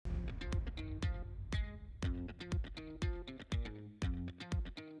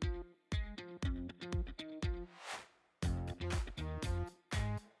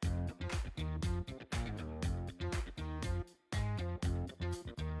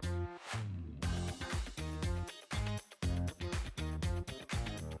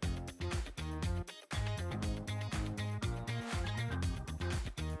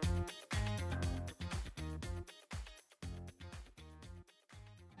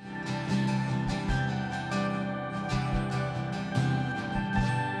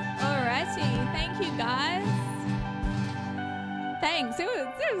you, guys. Thanks. It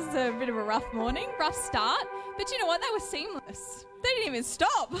was a bit of a rough morning, rough start. But you know what? They were seamless. They didn't even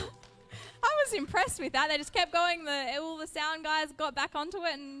stop. I was impressed with that. They just kept going. All the sound guys got back onto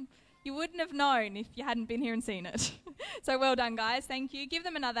it, and you wouldn't have known if you hadn't been here and seen it. So well done, guys. Thank you. Give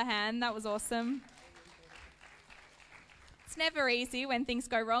them another hand. That was awesome. It's never easy when things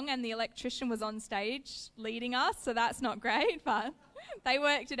go wrong, and the electrician was on stage leading us, so that's not great, but they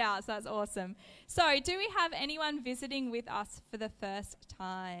worked it out, so that's awesome. So do we have anyone visiting with us for the first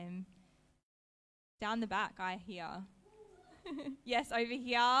time? Down the back, I hear. Yes, over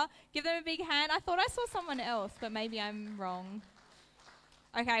here. Give them a big hand. I thought I saw someone else, but maybe I'm wrong.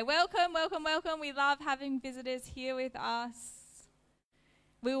 Okay, welcome, welcome, welcome. We love having visitors here with us.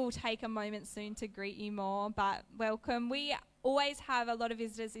 We will take a moment soon to greet you more, but welcome. We always have a lot of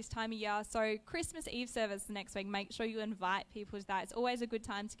visitors this time of year, so Christmas Eve service next week, make sure you invite people to that. It's always a good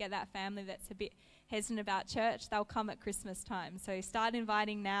time to get that family that's a bit hesitant about church. They'll come at Christmas time, so start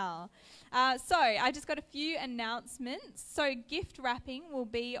inviting now. So I just got a few announcements. So gift wrapping will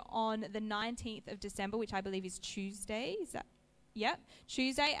be on the 19th of December, which I believe is Tuesday. Is that? Yep,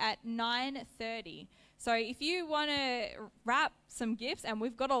 Tuesday at 9:30. So if you want to wrap some gifts, and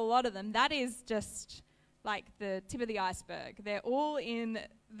we've got a lot of them, that is just like the tip of the iceberg. They're all in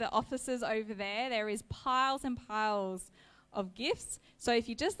the offices over there. There is piles and piles of gifts. So if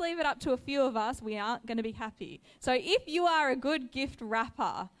you just leave it up to a few of us, we aren't going to be happy. So if you are a good gift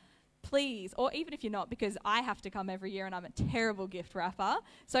wrapper, please, or even if you're not, because I have to come every year and I'm a terrible gift wrapper.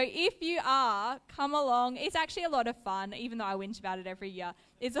 So if you are, come along. It's actually a lot of fun, even though I whinge about it every year.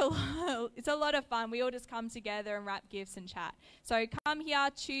 It's a lot of fun. We all just come together and wrap gifts and chat. So come here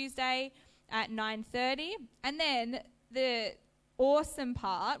Tuesday at 9:30. And then the awesome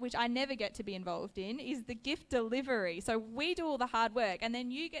part, which I never get to be involved in, is the gift delivery. So we do all the hard work and then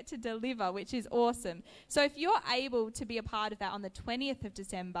you get to deliver, which is awesome. So if you're able to be a part of that on the 20th of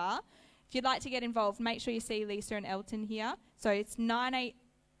December, if you'd like to get involved, make sure you see Lisa and Elton here. So it's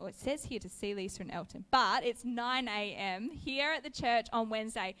it says here to see Lisa and Elton, but it's 9 a.m. here at the church on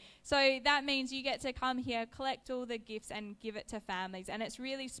Wednesday. So that means you get to come here, collect all the gifts and give it to families. And it's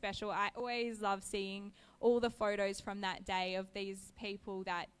really special. I always love seeing all the photos from that day of these people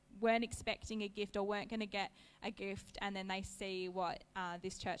that weren't expecting a gift or weren't going to get a gift, and then they see what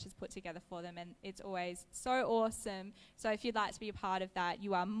this church has put together for them, and it's always so awesome. So if you'd like to be a part of that,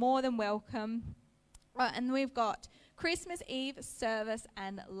 you are more than welcome. And we've got Christmas Eve service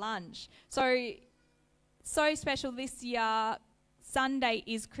and lunch. So special this year. Sunday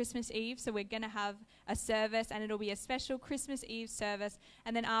is Christmas Eve, so we're going to have a service, and it'll be a special Christmas Eve service,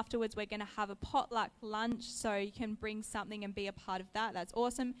 and then afterwards we're going to have a potluck lunch, so you can bring something and be a part of that. That's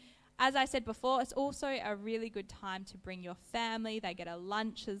awesome. As I said before, it's also a really good time to bring your family. They get a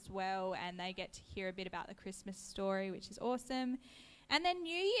lunch as well, and they get to hear a bit about the Christmas story, which is awesome. And then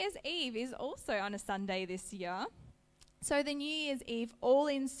New Year's Eve is also on a Sunday this year. So the New Year's Eve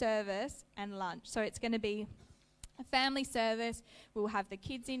all-in service and lunch. So it's going to be a family service. We'll have the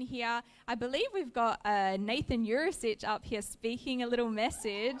kids in here. I believe we've got Nathan Urisic up here speaking a little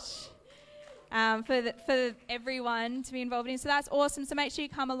message for everyone to be involved in. So that's awesome. So make sure you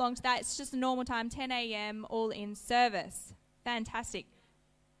come along to that. It's just a normal time, 10 a.m., all-in service. Fantastic.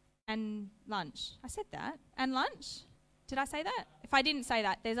 And lunch. I said that. And lunch. Did I say that? If I didn't say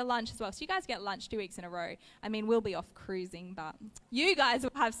that, there's a lunch as well. So you guys get lunch 2 weeks in a row. I mean, we'll be off cruising, but you guys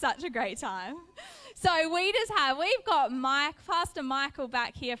will have such a great time. So we've got Pastor Michael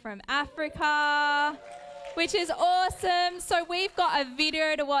back here from Africa, which is awesome. So we've got a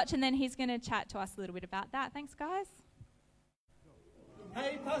video to watch, and then he's going to chat to us a little bit about that. Thanks, guys.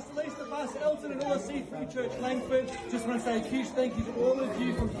 Hey, Pastor Lisa, Pastor Elton, and all the C3 Church Langford. Just want to say a huge thank you to all of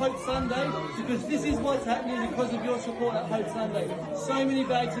you from Hope Sunday, because this is what's happening because of your support at Hope Sunday. So many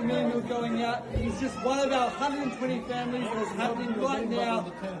bags of meal going out. It's just one of our 120 families that is happening right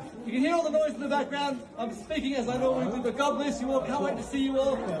now. You can hear all the noise in the background. I'm speaking as I normally do, but God bless you all. Can't wait to see you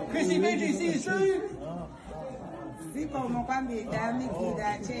all. Chrissy, Benji, see you soon. Zikomo kwambira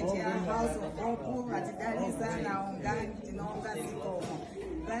mikira cheche ya House of Hope watikanisa naungani tinonga zikomo.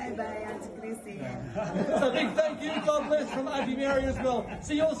 Bye bye, Auntie Chrissy. So a big thank you. God bless from Auntie Mary as well.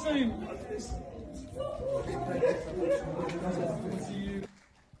 See you all soon.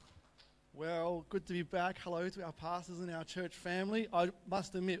 Well, good to be back. Hello to our pastors and our church family. I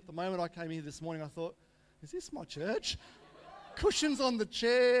must admit, the moment I came here this morning, I thought, is this my church? cushions on the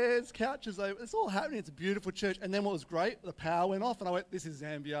chairs, couches over. It's all happening. It's a beautiful church. And then what was great, the power went off and I went, this is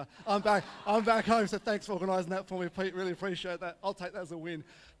Zambia. I'm back home. So thanks for organising that for me, Pete. Really appreciate that. I'll take that as a win.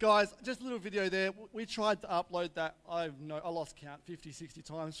 Guys, just a little video there. We tried to upload that. I lost count 50, 60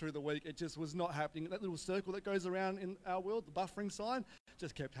 times through the week. It just was not happening. That little circle that goes around in our world, the buffering sign,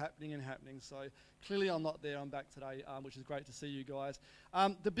 just kept happening and happening. So clearly I'm not there. I'm back today, which is great to see you guys.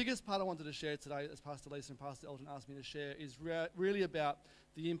 The biggest part I wanted to share today, as Pastor Lisa and Pastor Elton asked me to share, is really about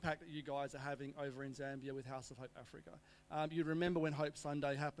the impact that you guys are having over in Zambia with House of Hope Africa. You remember when Hope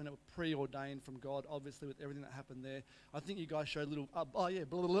Sunday happened, it was preordained from God, obviously, with everything that happened there. I think you guys showed a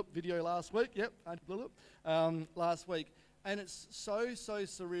little video last week. Yep, last week. And it's so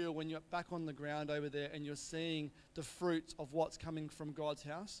surreal when you're back on the ground over there and you're seeing the fruits of what's coming from God's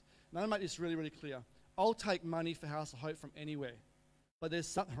house. Now, I'll make this really, really clear. I'll take money for House of Hope from anywhere. But there's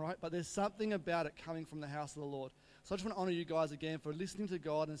something, right? But there's something about it coming from the house of the Lord. So I just want to honour you guys again for listening to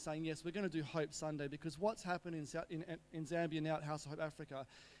God and saying, yes, we're going to do Hope Sunday, because what's happened in Zambia now at House of Hope Africa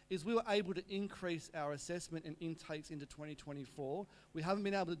is we were able to increase our assessment and intakes into 2024. We haven't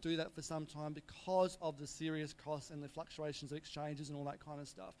been able to do that for some time because of the serious costs and the fluctuations of exchanges and all that kind of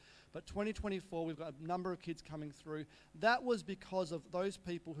stuff. But 2024, we've got a number of kids coming through. That was because of those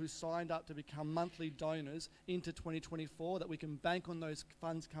people who signed up to become monthly donors into 2024, that we can bank on those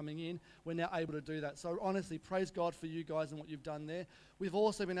funds coming in. We're now able to do that. So honestly, praise God for you guys and what you've done there. We've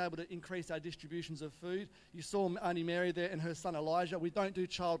also been able to increase our distributions of food. You saw Auntie Mary there and her son Elijah. We don't do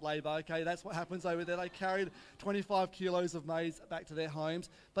child labour, okay? That's what happens over there. They carried 25 kilos of maize back to their homes.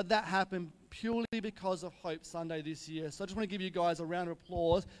 But that happened purely because of Hope Sunday this year. So I just want to give you guys a round of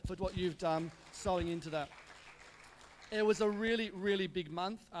applause for what you've done sowing into that. It was a really, really big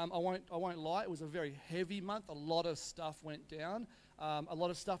month. I won't lie. It was a very heavy month. A lot of stuff went down. A lot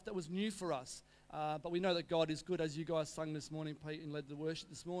of stuff that was new for us. But we know that God is good. As you guys sung this morning, Pete, and led the worship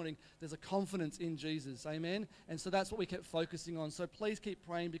this morning, there's a confidence in Jesus. Amen? And so that's what we kept focusing on. So please keep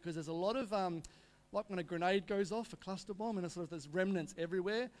praying, because there's a lot of... like when a grenade goes off, a cluster bomb, and there's remnants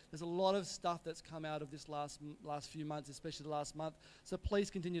everywhere. There's a lot of stuff that's come out of this last few months, especially the last month. So please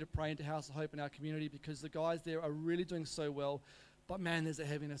continue to pray into House of Hope in our community, because the guys there are really doing so well. But man, there's a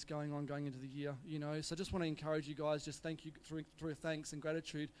heaviness going into the year, you know. So I just want to encourage you guys, just thank you through thanks and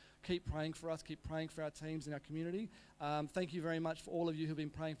gratitude. Keep praying for us, keep praying for our teams in our community. Thank you very much for all of you who've been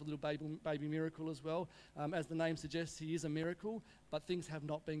praying for little baby Miracle as well. As the name suggests, he is a miracle, but things have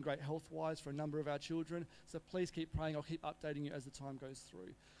not been great health-wise for a number of our children. So please keep praying. I'll keep updating you as the time goes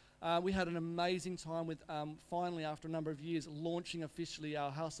through. We had an amazing time with, finally, after a number of years, launching officially our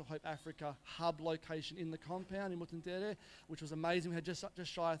House of Hope Africa hub location in the compound in Mutundere, which was amazing. We had just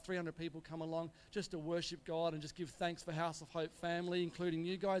shy of 300 people come along just to worship God and just give thanks for House of Hope family, including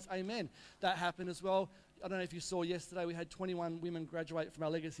you guys. Amen. That happened as well. I don't know if you saw yesterday, we had 21 women graduate from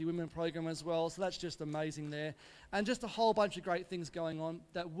our Legacy Women program as well. So that's just amazing there. And just a whole bunch of great things going on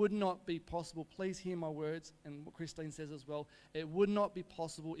that would not be possible. Please hear my words and what Christine says as well. It would not be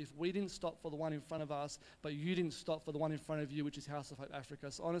possible if we didn't stop for the one in front of us, but you didn't stop for the one in front of you, which is House of Hope Africa.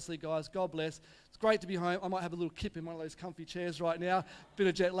 So honestly, guys, God bless. It's great to be home. I might have a little kip in one of those comfy chairs right now. Bit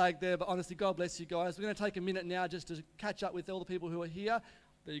of jet lag there, but honestly, God bless you guys. We're going to take a minute now just to catch up with all the people who are here.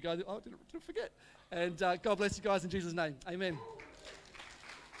 There you go. Oh, didn't forget. And God bless you guys in Jesus' name. Amen.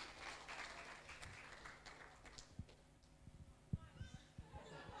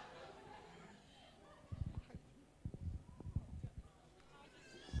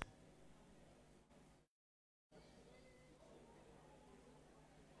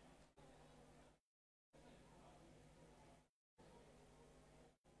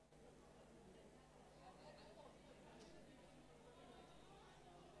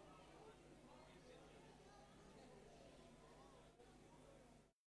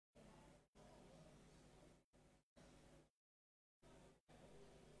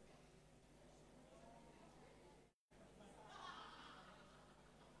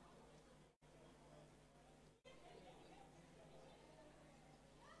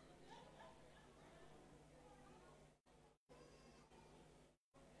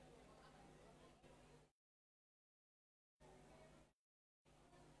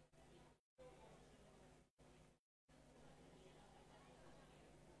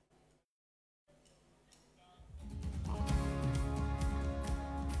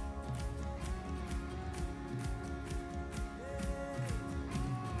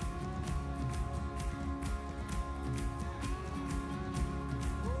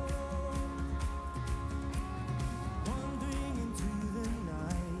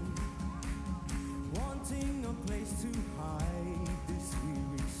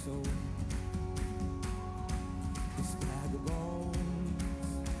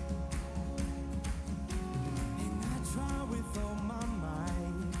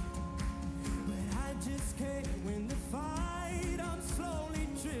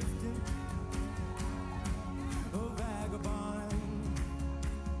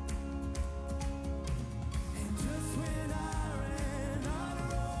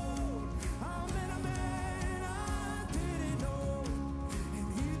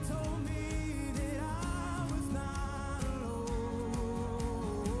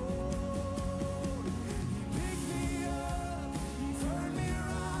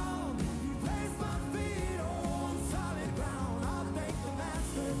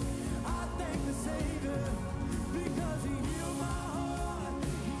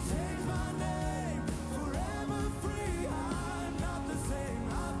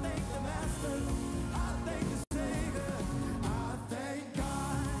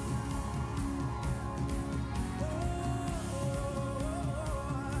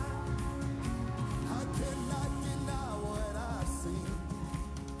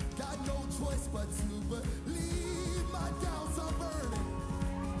 to believe my doubts are burning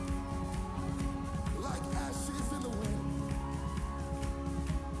like ashes in the wind.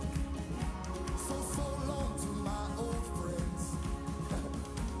 So long to my old friends.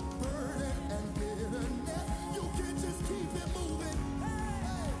 Burden and bitterness, you can just keep it moving.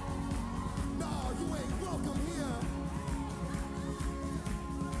 Hey, no, you ain't welcome here.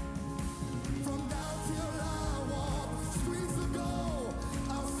 From now till I walk the streets of gold,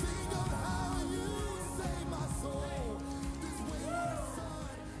 I'll sing of how you saved my soul. This wayward son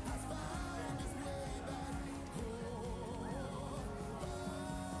has found his way back home.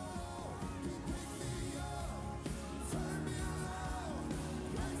 He picked me up, turned me around,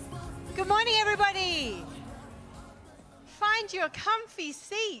 placed my feet. Good morning, everybody. Find your comfy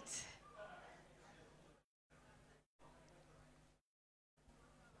seat.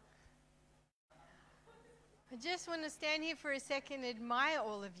 I just want to stand here for a second and admire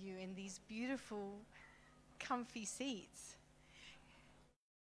all of you in these beautiful, comfy seats.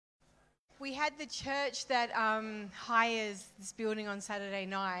 We had the church that hires this building on Saturday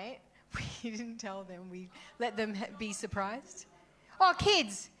night. We didn't tell them. We let them be surprised. Oh,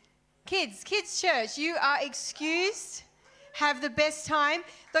 kids church, you are excused. Have the best time.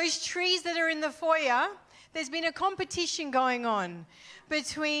 Those trees that are in the foyer, there's been a competition going on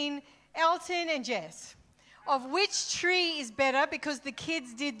between Elton and Jess of which tree is better because the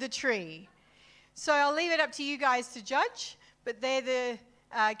kids did the tree. So I'll leave it up to you guys to judge, but they're the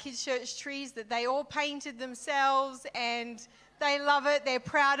kids' church trees that they all painted themselves and they love it, they're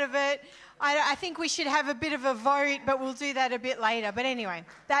proud of it. I think we should have a bit of a vote, but we'll do that a bit later. But anyway,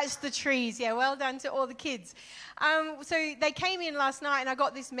 that's the trees. Yeah, well done to all the kids. So they came in last night and I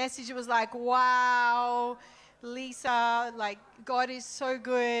got this message. It was like, wow, Lisa, like God is so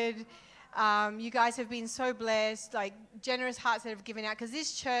good. You guys have been so blessed, like generous hearts that have given out, because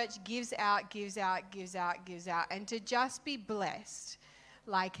this church gives out. And to just be blessed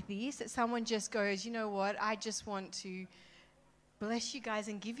like this, that someone just goes, you know what, I just want to bless you guys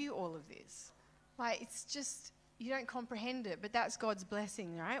and give you all of this. Like, it's just, you don't comprehend it, but that's God's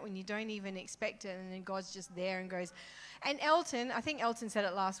blessing, right? When you don't even expect it and then God's just there and goes. And Elton, I think Elton said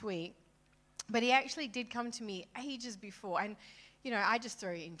it last week, but he actually did come to me ages before. And you know, I just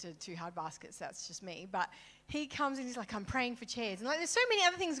throw it into two hard baskets. That's just me. But he comes and he's like, I'm praying for chairs. And like, there's so many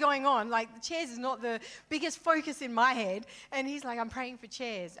other things going on. Like, the chairs is not the biggest focus in my head. And he's like, I'm praying for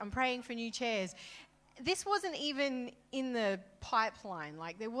chairs. I'm praying for new chairs. This wasn't even in the pipeline.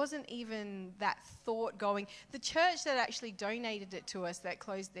 Like, there wasn't even that thought going. The church that actually donated it to us, that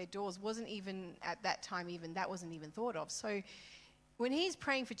closed their doors, wasn't even at that time even, that wasn't even thought of. So when he's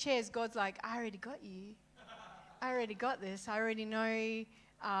praying for chairs, God's like, I already got you. I already got this. I already know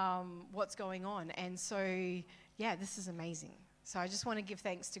what's going on. And so, yeah, this is amazing. So I just want to give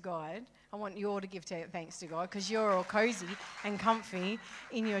thanks to God. I want you all to give thanks to God because you're all cozy and comfy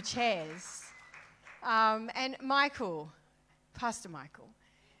in your chairs. And Michael, Pastor Michael,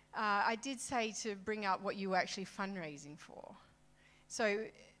 I did say to bring up what you were actually fundraising for. So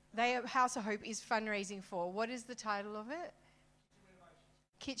House of Hope is fundraising for, what is the title of it?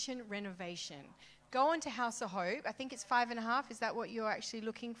 Kitchen renovation. Go on to House of Hope. I think it's 5.5. Is that what you're actually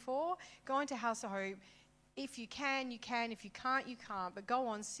looking for? Go on to House of Hope. If you can, you can. If you can't, you can't. But go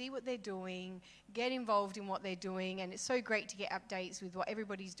on, see what they're doing, get involved in what they're doing. And it's so great to get updates with what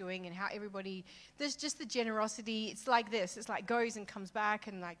everybody's doing and how everybody, there's just the generosity. It's like this. It's like goes and comes back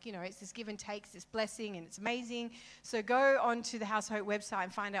and like, you know, it's this give and take, it's this blessing, and it's amazing. So go on to the House of Hope website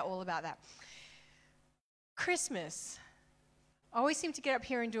and find out all about that. Christmas. I always seem to get up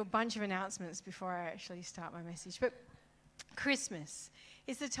here and do a bunch of announcements before I actually start my message. But Christmas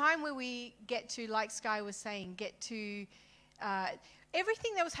is the time where we get to, like Sky was saying, get to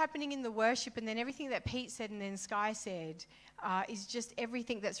everything that was happening in the worship, and then everything that Pete said and then Sky said is just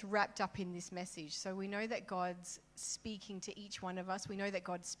everything that's wrapped up in this message. So we know that God's speaking to each one of us. We know that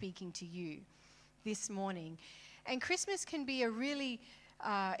God's speaking to you this morning. And Christmas can be a really,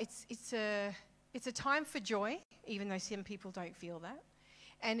 it's a time for joy, even though some people don't feel that.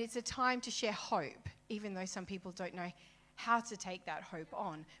 And it's a time to share hope, even though some people don't know how to take that hope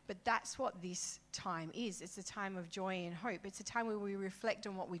on. But that's what this time is. It's a time of joy and hope. It's a time where we reflect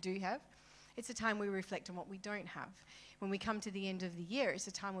on what we do have. It's a time where we reflect on what we don't have. When we come to the end of the year, it's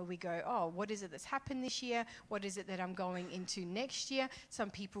a time where we go, oh, what is it that's happened this year? What is it that I'm going into next year? Some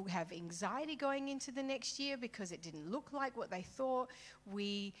people have anxiety going into the next year because it didn't look like what they thought.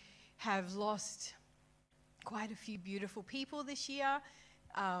 We have lost quite a few beautiful people this year.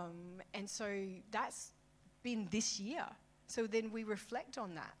 And so that's been this year. So then we reflect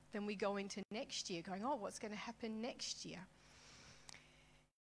on that. Then we go into next year going, oh, what's going to happen next year?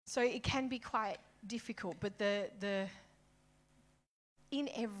 So it can be quite difficult, but in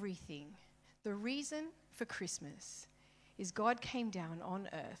everything, the reason for Christmas is God came down on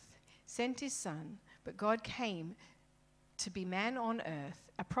earth, sent his son, but God came to be man on earth,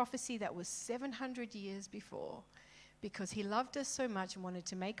 a prophecy that was 700 years before, because he loved us so much and wanted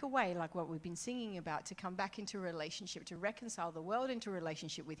to make a way, like what we've been singing about, to come back into a relationship, to reconcile the world into a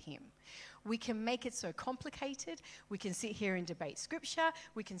relationship with him. We can make it so complicated. We can sit here and debate scripture.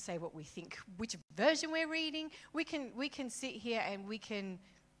 We can say what we think, which version we're reading. We can sit here and we can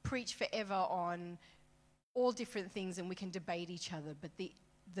preach forever on all different things, and we can debate each other. But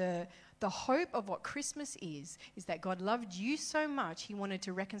the hope of what Christmas is that God loved you so much, he wanted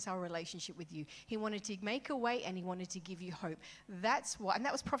to reconcile a relationship with you. He wanted to make a way, and he wanted to give you hope. That's what, and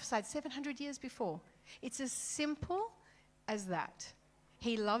that was prophesied 700 years before. It's as simple as that.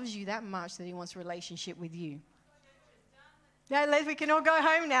 He loves you that much that he wants a relationship with you. Yeah, we can all go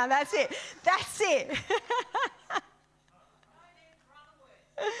home now. That's it. That's it.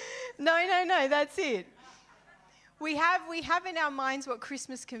 No, that's it. We have in our minds what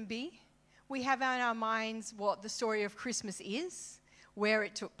Christmas can be. We have in our minds what the story of Christmas is, where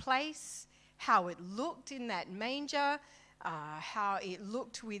it took place, how it looked in that manger, how it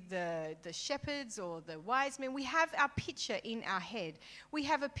looked with the shepherds or the wise men. We have our picture in our head. We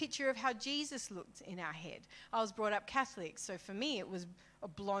have a picture of how Jesus looked in our head. I was brought up Catholic, so for me it was a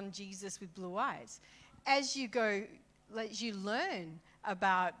blonde Jesus with blue eyes. As you learn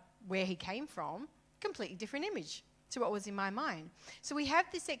about where he came from, completely different image to what was in my mind. So we have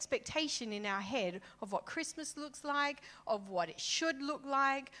this expectation in our head of what Christmas looks like, of what it should look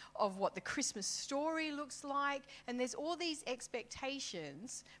like, of what the Christmas story looks like, and there's all these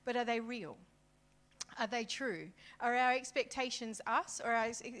expectations, but are they real? Are they true? Are our expectations us, or are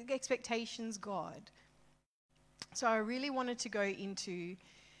our expectations God? So I really wanted to go into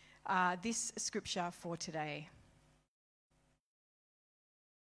this scripture for today.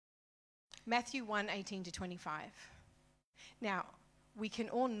 Matthew 1:18-25. Now, we can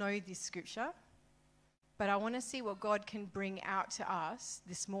all know this scripture, but I want to see what God can bring out to us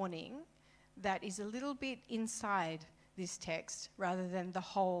this morning that is a little bit inside this text rather than the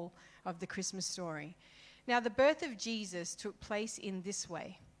whole of the Christmas story. Now, the birth of Jesus took place in this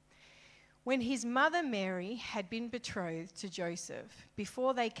way. When his mother Mary had been betrothed to Joseph,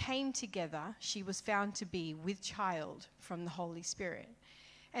 before they came together, she was found to be with child from the Holy Spirit.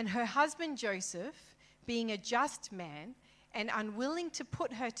 And her husband Joseph, being a just man and unwilling to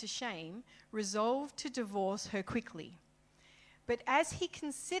put her to shame, resolved to divorce her quickly. But as he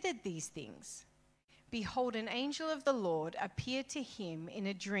considered these things, behold, an angel of the Lord appeared to him in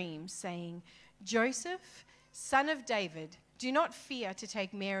a dream, saying, Joseph, son of David, do not fear to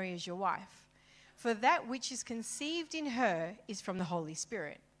take Mary as your wife, for that which is conceived in her is from the Holy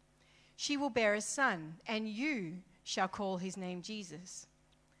Spirit. She will bear a son, and you shall call his name Jesus.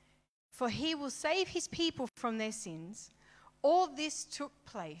 For he will save his people from their sins. All of this took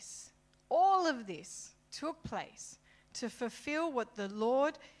place to fulfill what the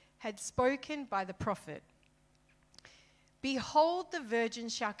Lord had spoken by the prophet. Behold, the virgin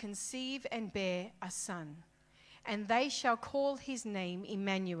shall conceive and bear a son, and they shall call his name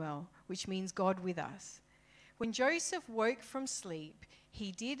Emmanuel, which means God with us. When Joseph woke from sleep,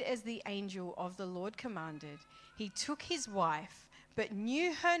 he did as the angel of the Lord commanded. He took his wife, but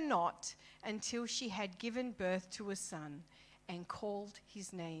knew her not until she had given birth to a son, and called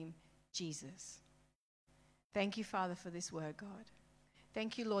his name Jesus. Thank you, Father, for this word, God.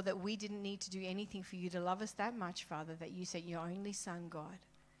 Thank you, Lord, that we didn't need to do anything for you to love us that much, Father, that you sent your only Son, God,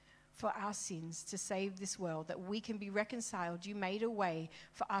 for our sins to save this world, that we can be reconciled. You made a way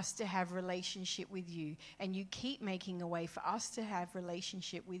for us to have relationship with you, and you keep making a way for us to have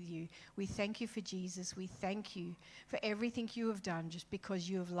relationship with you. We thank you for Jesus. We thank you for everything you have done just because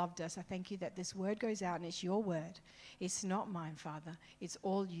you have loved us. I thank you that this word goes out and it's your word. It's not mine, Father. It's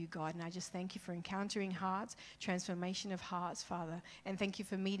all you, God. And I just thank you for encountering hearts, transformation of hearts, Father. And thank you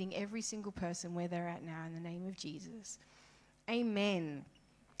for meeting every single person where they're at now in the name of Jesus. Amen.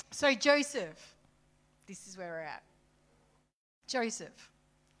 So Joseph, this is where we're at. Joseph,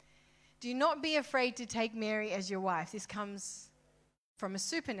 do not be afraid to take Mary as your wife. This comes from a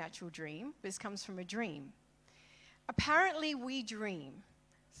supernatural dream. This comes from a dream. Apparently we dream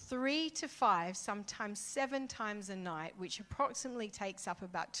 3 to 5, sometimes 7 times a night, which approximately takes up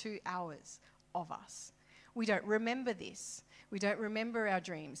about 2 hours of us. We don't remember this. We don't remember our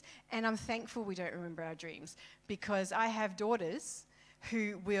dreams. And I'm thankful we don't remember our dreams, because I have daughters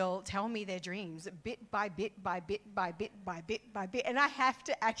who will tell me their dreams bit by bit by bit by bit by bit by bit. And I have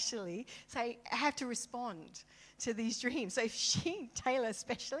to actually say, I have to respond to these dreams. So if Taylor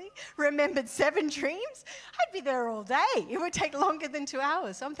especially, remembered 7 dreams, I'd be there all day. It would take longer than 2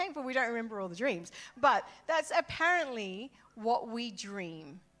 hours. So I'm thankful we don't remember all the dreams. But that's apparently what we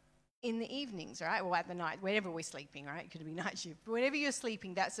dream in the evenings, right? Or at the night, whenever we're sleeping, right? It could be night shift. But whenever you're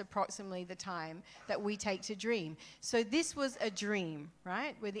sleeping, that's approximately the time that we take to dream. So this was a dream,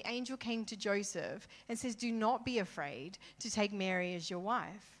 right? Where the angel came to Joseph and says, do not be afraid to take Mary as your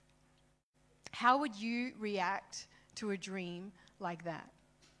wife. How would you react to a dream like that?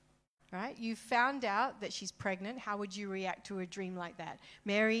 Right? You found out that she's pregnant. How would you react to a dream like that?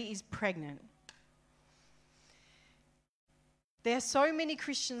 Mary is pregnant. There are so many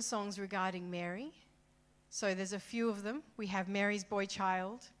Christian songs regarding Mary. So there's a few of them. We have Mary's Boy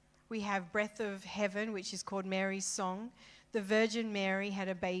Child. We have Breath of Heaven, which is called Mary's Song. The Virgin Mary had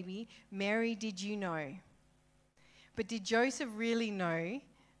a baby. Mary, did you know? But did Joseph really know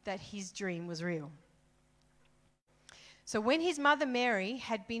that his dream was real? So when his mother Mary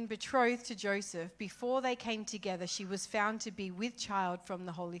had been betrothed to Joseph, before they came together, she was found to be with child from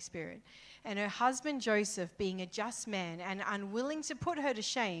the Holy Spirit. And her husband Joseph, being a just man and unwilling to put her to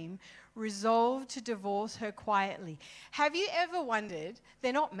shame, resolved to divorce her quietly. Have you ever wondered,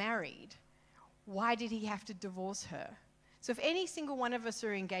 they're not married, why did he have to divorce her? So if any single one of us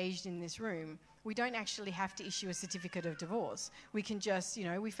are engaged in this room, we don't actually have to issue a certificate of divorce. We can just,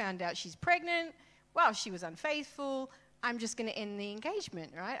 we found out she's pregnant, well, she was unfaithful, I'm just going to end the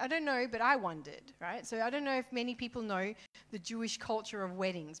engagement, right? I don't know, but I wondered, right? So I don't know if many people know the Jewish culture of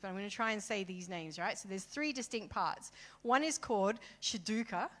weddings, but I'm going to try and say these names, right? So there's 3 distinct parts. One is called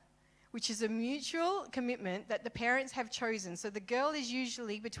shidducha, which is a mutual commitment that the parents have chosen. So the girl is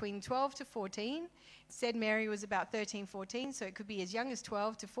usually between 12 to 14. It said Mary was about 13, 14, so it could be as young as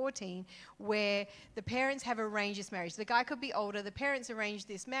 12 to 14, where the parents have arranged this marriage. The guy could be older. The parents arrange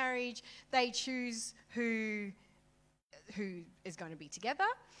this marriage. They choose who is going to be together,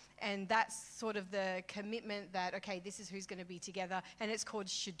 and that's sort of the commitment that, okay, this is who's going to be together, and it's called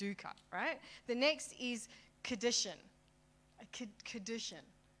shidducha, right? The next is kedushin,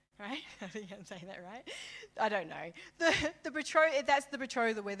 right? I think I'm saying that right. I don't know. The betrothal, that's the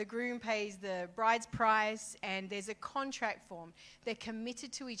betrothal where the groom pays the bride's price, and there's a contract form. They're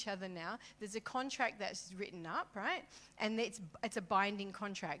committed to each other now. There's a contract that's written up, right? And it's a binding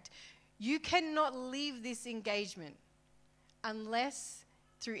contract. You cannot leave this engagement unless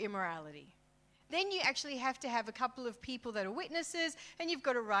through immorality. Then you actually have to have a couple of people that are witnesses, and you've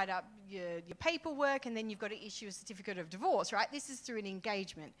got to write up your paperwork, and then you've got to issue a certificate of divorce, right? This is through an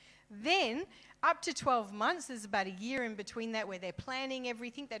engagement. Then, up to 12 months, there's about a year in between that where they're planning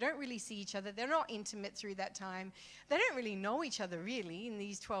everything. They don't really see each other. They're not intimate through that time. They don't really know each other, really, in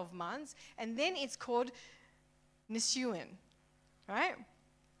these 12 months. And then it's called nisuin, right?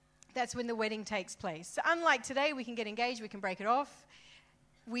 That's when the wedding takes place. So unlike today, we can get engaged, we can break it off.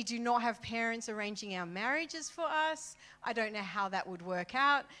 We do not have parents arranging our marriages for us. I don't know how that would work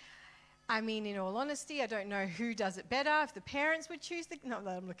out. I mean, in all honesty, I don't know who does it better. If the parents would choose not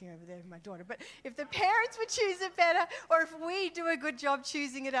that I'm looking over there at my daughter, but if the parents would choose it better, or if we do a good job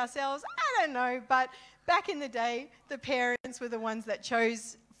choosing it ourselves, I don't know. But back in the day, the parents were the ones that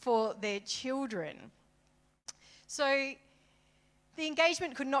chose for their children. So the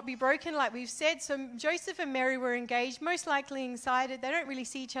engagement could not be broken, like we've said. So Joseph and Mary were engaged, most likely excited. They don't really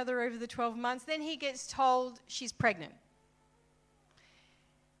see each other over the 12 months. Then he gets told she's pregnant.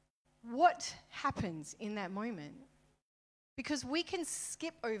 What happens in that moment? Because we can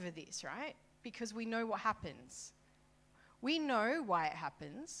skip over this, right? Because we know what happens. We know why it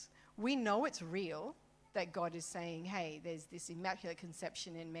happens. We know it's real, that God is saying, hey, there's this immaculate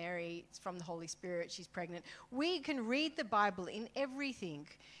conception in Mary. It's from the Holy Spirit. She's pregnant. We can read the Bible in everything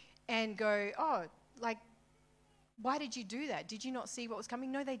and go, oh, like, why did you do that? Did you not see what was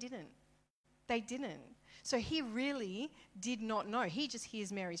coming? No, they didn't. They didn't. So he really did not know. He just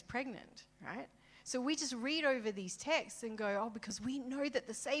hears Mary's pregnant, right? So we just read over these texts and go, oh, because we know that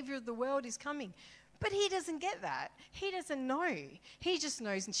the Savior of the world is coming. But he doesn't get that. He doesn't know. He just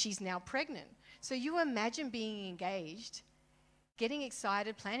knows she's now pregnant. So you imagine being engaged, getting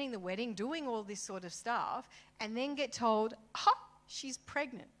excited, planning the wedding, doing all this sort of stuff, and then get told, she's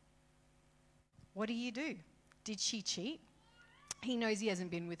pregnant. What do? Did she cheat? He knows he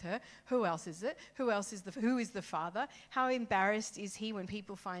hasn't been with her. Who else is it? Who is the father? How embarrassed is he when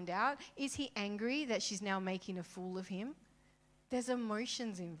people find out? Is he angry that she's now making a fool of him? There's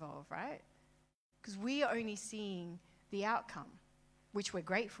emotions involved, right? Because we are only seeing the outcome, which we're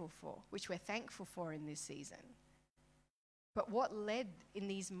grateful for, which we're thankful for in this season. But what led in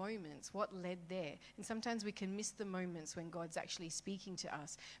these moments? What led there? And sometimes we can miss the moments when God's actually speaking to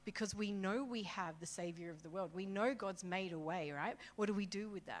us because we know we have the Savior of the world. We know God's made a way, right? What do we do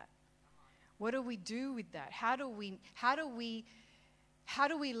with that? What do we do with that? How do we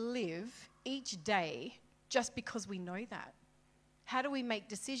live each day just because we know that? How do we make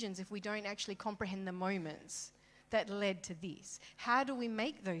decisions if we don't actually comprehend the moments that led to this? How do we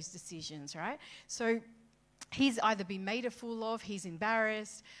make those decisions, right? So he's either been made a fool of, he's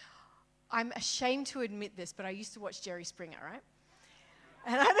embarrassed. I'm ashamed to admit this, but I used to watch Jerry Springer, right?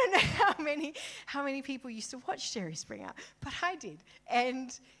 And I don't know how many people used to watch Jerry Springer, but I did.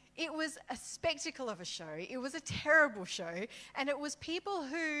 And it was a spectacle of a show. It was a terrible show. And it was people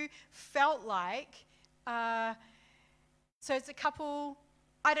who felt like, so it's a couple,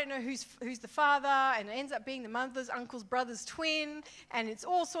 I don't know who's the father, and it ends up being the mother's, uncle's, brother's twin, and it's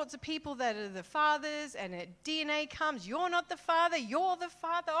all sorts of people that are the fathers, and DNA comes, you're not the father, you're the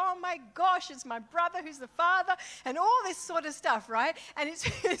father, oh my gosh, it's my brother who's the father, and all this sort of stuff, right? And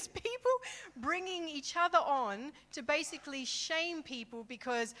it's people bringing each other on to basically shame people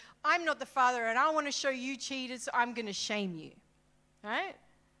because I'm not the father, and I want to show you cheated, so I'm going to shame you, right?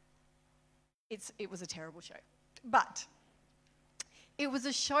 It was a terrible show, but it was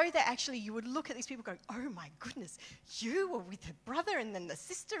a show that actually you would look at these people going, oh my goodness, you were with the brother and then the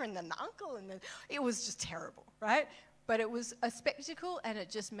sister and then the uncle, and then it was just terrible, right? But it was a spectacle, and it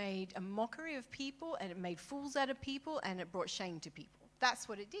just made a mockery of people, and it made fools out of people, and it brought shame to people. That's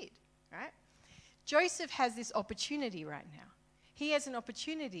what it did, right? Joseph has this opportunity right now. He has an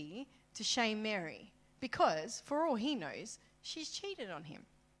opportunity to shame Mary because, for all he knows, she's cheated on him,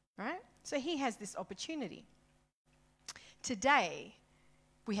 right? So he has this opportunity. Today,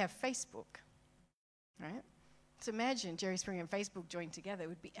 we have Facebook, right? So imagine Jerry Springer and Facebook joined together. It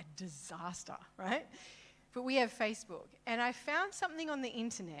would be a disaster, right? But we have Facebook. And I found something on the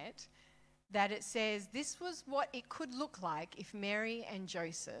internet that it says this was what it could look like if Mary and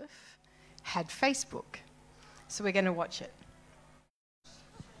Joseph had Facebook. So we're going to watch it.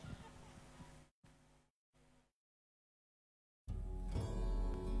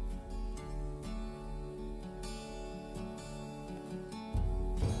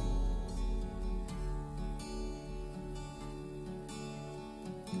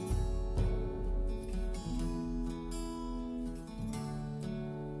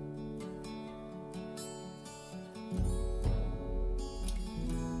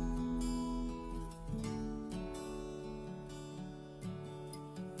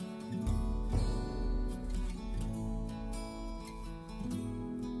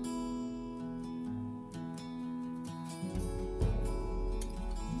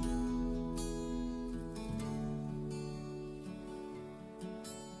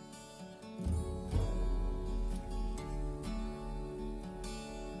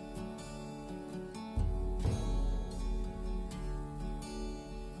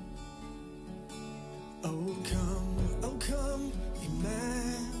 Oh come, Emmanuel,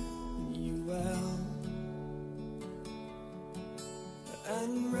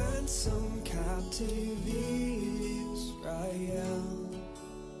 and ransom captive Israel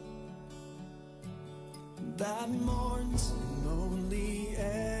that mourns in lonely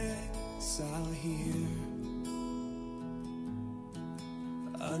exile here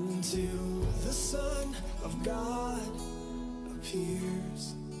until the Son of God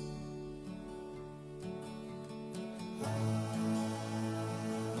appears.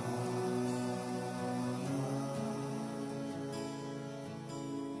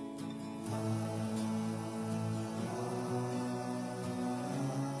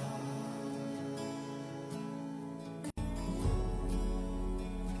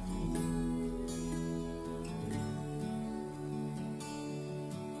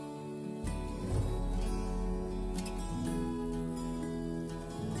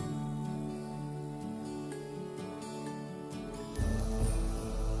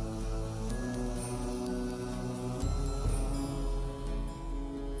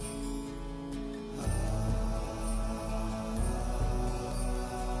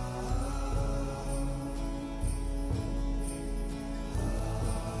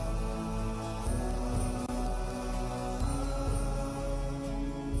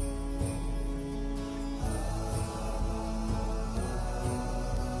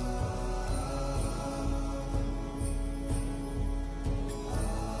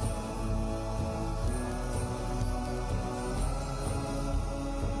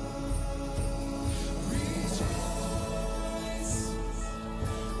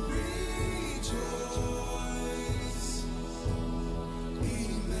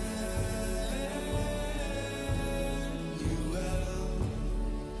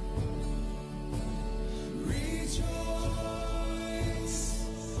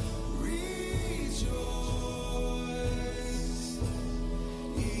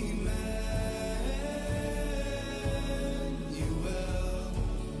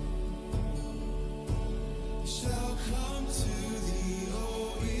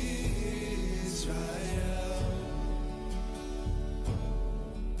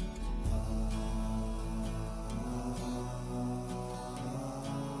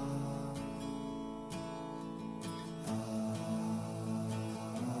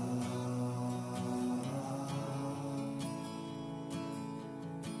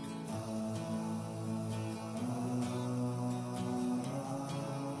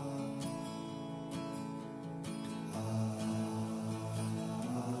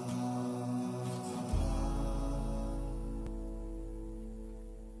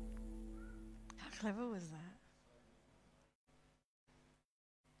 clever was that?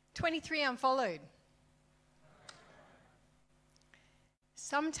 23 unfollowed.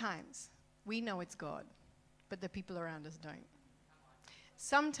 Sometimes we know it's God, but the people around us don't.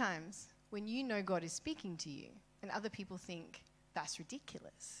 Sometimes when you know God is speaking to you and other people think that's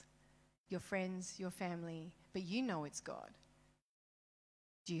ridiculous, your friends, your family, but you know it's God,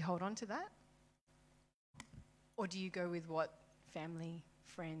 do you hold on to that? Or do you go with what family,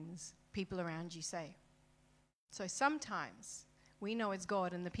 friends, people around you say? So sometimes we know it's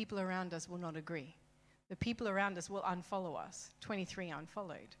God and the people around us will not agree. The people around us will unfollow us. 23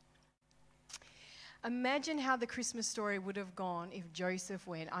 unfollowed. Imagine how the Christmas story would have gone if Joseph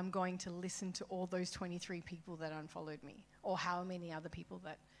went, I'm going to listen to all those 23 people that unfollowed me, or how many other people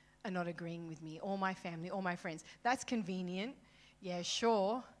that are not agreeing with me, or my family, or my friends. That's convenient. Yeah,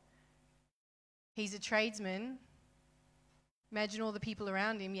 sure. He's a tradesman. Imagine all the people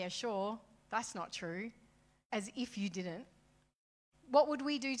around him. Yeah, sure. That's not true. As if you didn't. What would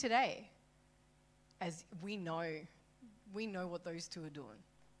we do today? As we know what those two are doing.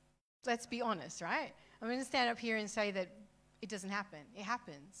 Let's be honest, right? I'm going to stand up here and say that it doesn't happen. It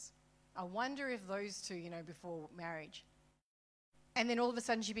happens. I wonder if those two, before marriage. And then all of a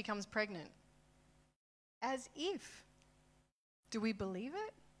sudden she becomes pregnant. As if. Do we believe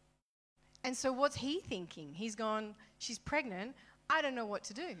it? And so what's he thinking? He's gone, she's pregnant. I don't know what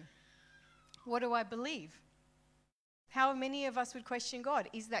to do. What do I believe? How many of us would question God?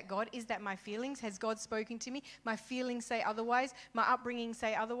 Is that God? Is that my feelings? Has God spoken to me? My feelings say otherwise. My upbringing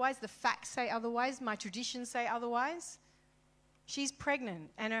say otherwise. The facts say otherwise. My traditions say otherwise. She's pregnant,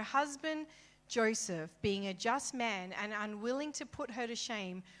 and her husband, Joseph, being a just man and unwilling to put her to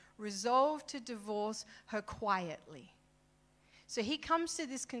shame, resolved to divorce her quietly. So he comes to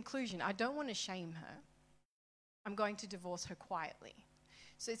this conclusion, I don't want to shame her. I'm going to divorce her quietly.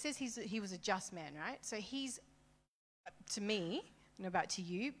 So it says he was a just man, right? So he's, to me, I don't know about to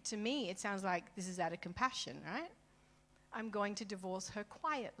you, to me it sounds like this is out of compassion, right? I'm going to divorce her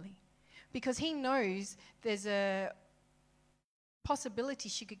quietly. Because he knows there's a possibility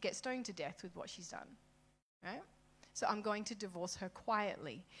she could get stoned to death with what she's done, right? So I'm going to divorce her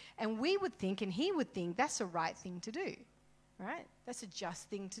quietly. And we would think, and he would think, that's the right thing to do, right? That's a just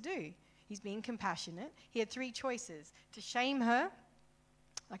thing to do. He's being compassionate. He had three choices: to shame her,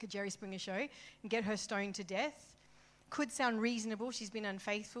 like a Jerry Springer show, and get her stoned to death. Could sound reasonable. She's been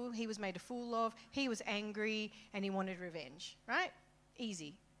unfaithful. He was made a fool of. He was angry, and he wanted revenge, right?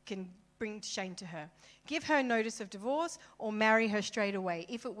 Easy. Can bring shame to her. Give her notice of divorce or marry her straight away.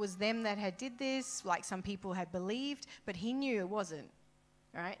 If it was them that had did this, like some people had believed, but he knew it wasn't,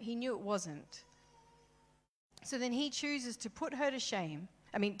 right? He knew it wasn't. So then he chooses to put her to shame.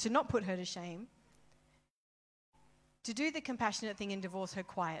 To not put her to shame, to do the compassionate thing and divorce her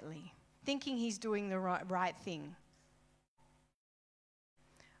quietly, thinking he's doing the right thing.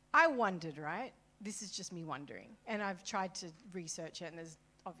 I wondered, right? This is just me wondering, and I've tried to research it, and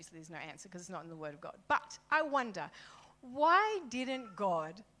there's no answer because it's not in the Word of God. But I wonder, why didn't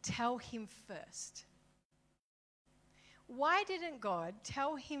God tell him first? Why didn't God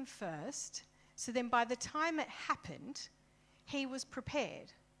tell him first, so then by the time it happened, he was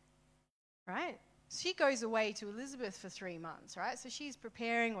prepared, right? She goes away to Elizabeth for 3 months, right? So she's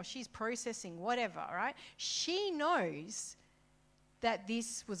preparing or she's processing, whatever, right? She knows that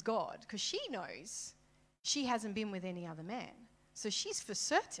this was God because she knows she hasn't been with any other man. So she's for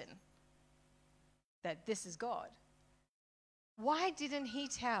certain that this is God. Why didn't he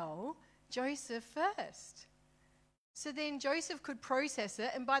tell Joseph first? So then Joseph could process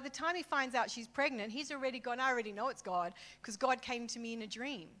it, and by the time he finds out she's pregnant, he's already gone, I already know it's God because God came to me in a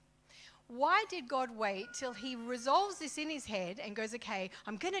dream. Why did God wait till he resolves this in his head and goes, okay,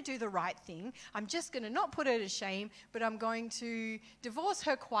 I'm going to do the right thing. I'm just going to not put her to shame, but I'm going to divorce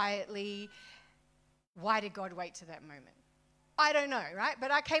her quietly. Why did God wait to that moment? I don't know, right? But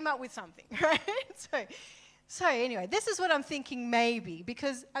I came up with something, right? So anyway, this is what I'm thinking maybe,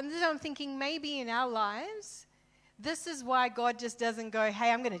 because I'm thinking maybe in our lives, this is why God just doesn't go,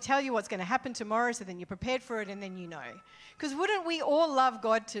 hey, I'm going to tell you what's going to happen tomorrow, so then you're prepared for it and then you know. Because wouldn't we all love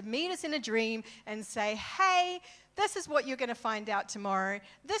God to meet us in a dream and say, hey, this is what you're going to find out tomorrow.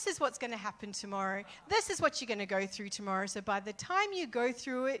 This is what's going to happen tomorrow. This is what you're going to go through tomorrow. So by the time you go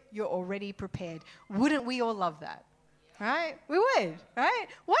through it, you're already prepared. Wouldn't we all love that? Right? We would, right?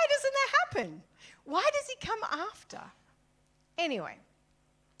 Why doesn't that happen? Why does he come after? Anyway.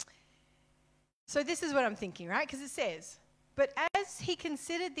 So this is what I'm thinking, right? Because it says, but as he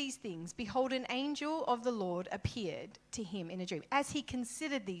considered these things, behold, an angel of the Lord appeared to him in a dream. As he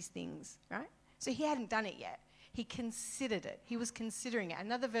considered these things, right? So he hadn't done it yet. He considered it. He was considering it.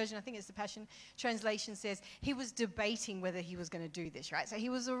 Another version, I think it's the Passion Translation, says he was debating whether he was going to do this, right? So he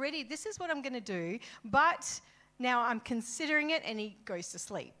was already, this is what I'm going to do, but now I'm considering it, and he goes to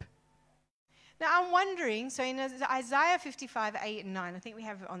sleep. Now I'm wondering, so in Isaiah 55, 8 and 9, I think we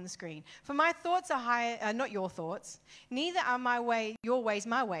have it on the screen. For my thoughts are higher, not your thoughts, neither are your ways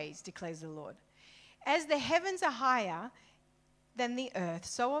my ways, declares the Lord. As the heavens are higher than the earth,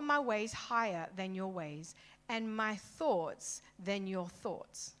 so are my ways higher than your ways, and my thoughts than your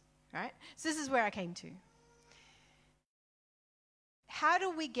thoughts. Right? So this is where I came to. How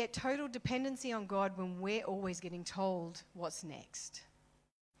do we get total dependency on God when we're always getting told what's next?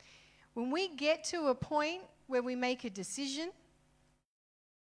 When we get to a point where we make a decision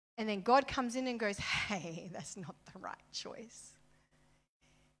and then God comes in and goes, hey, that's not the right choice.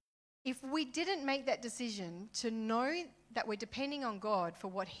 If we didn't make that decision to know that we're depending on God for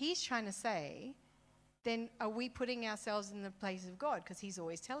what he's trying to say, then are we putting ourselves in the place of God? Because he's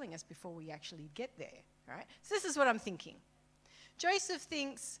always telling us before we actually get there. Right? So this is what I'm thinking. Joseph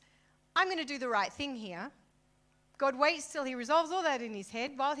thinks, I'm going to do the right thing here. God waits till he resolves all that in his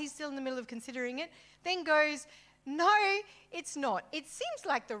head while he's still in the middle of considering it, then goes, no, it's not. It seems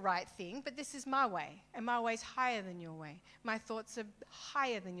like the right thing, but this is my way, and my way's higher than your way. My thoughts are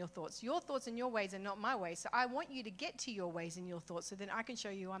higher than your thoughts. Your thoughts and your ways are not my ways, so I want you to get to your ways and your thoughts so then I can show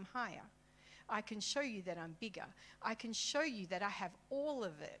you I'm higher. I can show you that I'm bigger. I can show you that I have all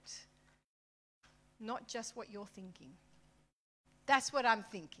of it, not just what you're thinking. That's what I'm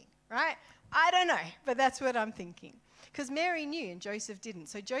thinking, right? I don't know, but that's what I'm thinking. Because Mary knew and Joseph didn't.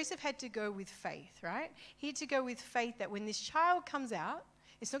 So Joseph had to go with faith, right? He had to go with faith that when this child comes out,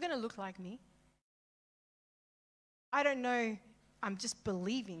 it's not going to look like me. I don't know. I'm just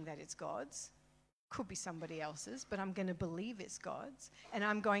believing that it's God's. Could be somebody else's, but I'm going to believe it's God's. And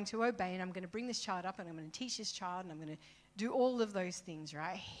I'm going to obey, and I'm going to bring this child up, and I'm going to teach this child, and I'm going to do all of those things,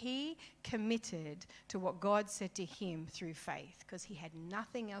 right? He committed to what God said to him through faith because he had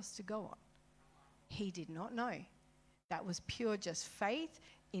nothing else to go on. He did not know. That was pure just faith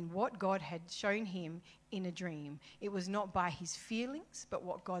in what God had shown him in a dream. It was not by his feelings, but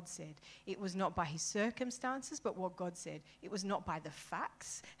what God said. It was not by his circumstances, but what God said. It was not by the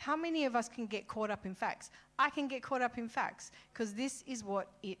facts. How many of us can get caught up in facts? I can get caught up in facts because this is what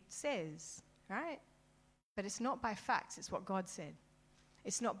it says, right? But it's not by facts, it's what God said.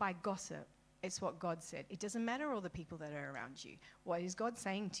 It's not by gossip, it's what God said. It doesn't matter all the people that are around you. What is God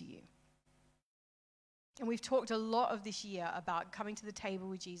saying to you? And we've talked a lot of this year about coming to the table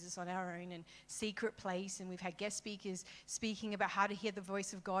with Jesus on our own and secret place. And we've had guest speakers speaking about how to hear the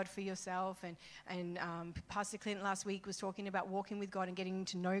voice of God for yourself. And Pastor Clint last week was talking about walking with God and getting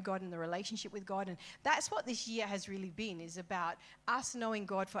to know God and the relationship with God. And that's what this year has really been, is about us knowing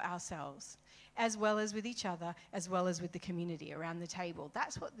God for ourselves, as well as with each other, as well as with the community around the table.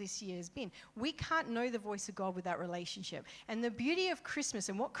 That's what this year has been. We can't know the voice of God without relationship. And the beauty of Christmas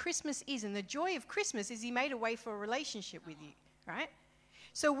and what Christmas is and the joy of Christmas is he made a way for a relationship with you, right?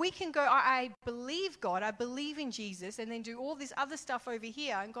 So we can go, I believe God, I believe in Jesus, and then do all this other stuff over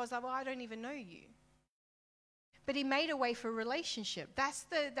here. And God's like, well, I don't even know you. But he made a way for a relationship. That's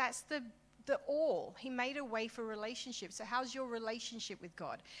the all. He made a way for relationship. So how's your relationship with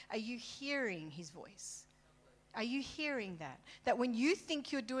God? Are you hearing his voice? Are you hearing that? That when you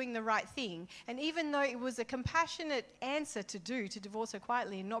think you're doing the right thing, and even though it was a compassionate answer to do, to divorce her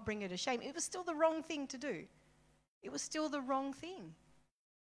quietly and not bring her to shame, it was still the wrong thing to do. It was still the wrong thing.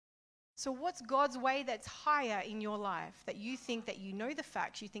 So what's God's way that's higher in your life? That you think that you know the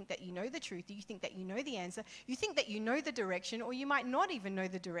facts, you think that you know the truth, you think that you know the answer, you think that you know the direction, or you might not even know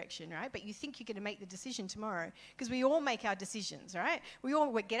the direction, right? But you think you're going to make the decision tomorrow. Because we all make our decisions, right? We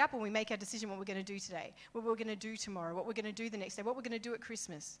all get up and we make our decision what we're going to do today, what we're going to do tomorrow, what we're going to do the next day, what we're going to do at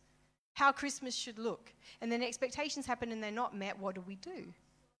Christmas, how Christmas should look. And then expectations happen and they're not met. What do we do?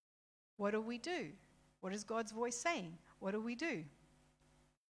 What do we do? What is God's voice saying? What do we do?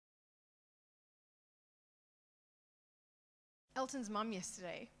 Elton's mum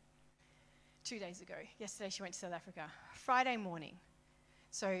yesterday, 2 days ago, yesterday she went to South Africa, Friday morning.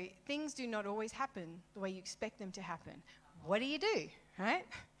 So things do not always happen the way you expect them to happen. What do you do, right?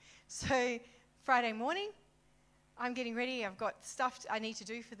 So Friday morning, I'm getting ready, I've got stuff I need to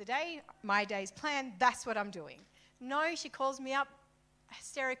do for the day, my day's planned, that's what I'm doing. No, she calls me up,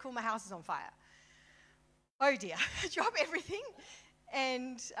 hysterical, my house is on fire. Oh dear, drop everything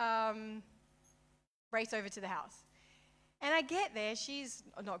and race over to the house. And I get there, she's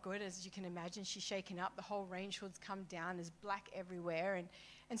not good, as you can imagine. She's shaken up. The whole range hood's come down. There's black everywhere.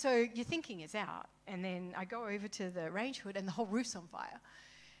 And so you're thinking it's out. And then I go over to the range hood and the whole roof's on fire.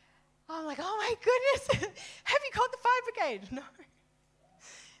 I'm like, oh my goodness, have you called the fire brigade? No.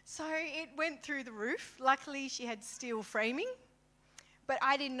 So it went through the roof. Luckily, she had steel framing, but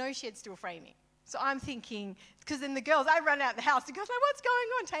I didn't know she had steel framing. So I'm thinking, because then the girls, I run out the house. The girls are like, what's going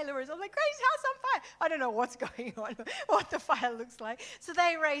on? Taylor is. I'm like, Grace's house on fire. I don't know what's going on, what the fire looks like. So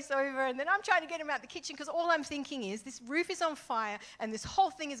they race over, and then I'm trying to get them out the kitchen because all I'm thinking is this roof is on fire, and this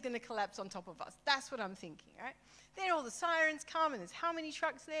whole thing is going to collapse on top of us. That's what I'm thinking, right? Then all the sirens come, and there's how many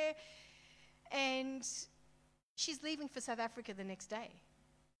trucks there? And she's leaving for South Africa the next day.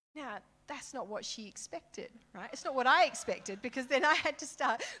 Now, that's not what she expected, right? It's not what I expected, because then I had to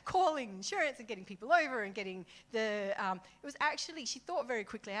start calling insurance and getting people over and getting the, it was actually, she thought very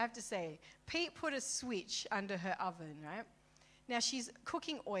quickly, I have to say. Pete put a switch under her oven, right? Now, she's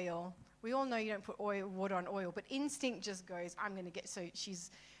cooking oil. We all know you don't put water on oil, but instinct just goes, I'm going to get, so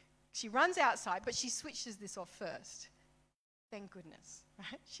she runs outside, but she switches this off first. Thank goodness,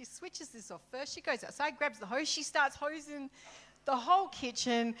 right? She switches this off first. She goes outside, grabs the hose, she starts hosing the whole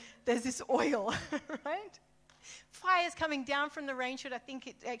kitchen. There's this oil, right? Fire's coming down from the rain shoot. I think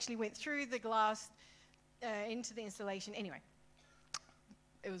it actually went through the glass into the installation. Anyway,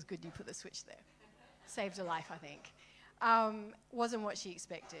 it was good you put the switch there. Saved her life, I think. Wasn't what she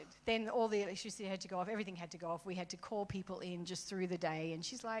expected. Then all the electricity had to go off. Everything had to go off. We had to call people in just through the day. And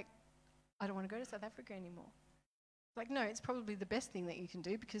she's like, I don't want to go to South Africa anymore. Like, no, it's probably the best thing that you can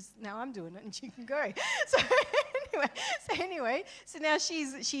do, because now I'm doing it and she can go. So now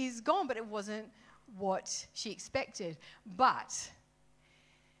she's gone, but it wasn't what she expected. But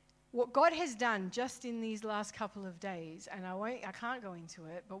what God has done just in these last couple of days, and I can't go into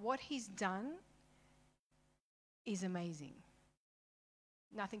it, but what he's done is amazing.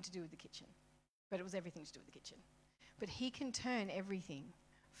 Nothing to do with the kitchen, but it was everything to do with the kitchen. But he can turn everything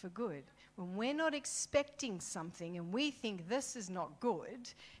for good. When we're not expecting something and we think this is not good,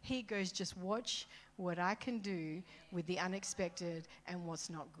 he goes, just watch what I can do with the unexpected and what's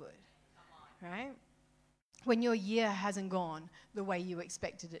not good. Right? When your year hasn't gone the way you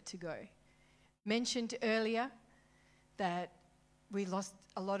expected it to go. Mentioned earlier that we lost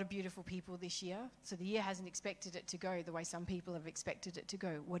a lot of beautiful people this year, so the year hasn't expected it to go the way some people have expected it to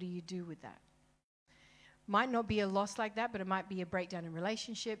go. What do you do with that? Might not be a loss like that, but it might be a breakdown in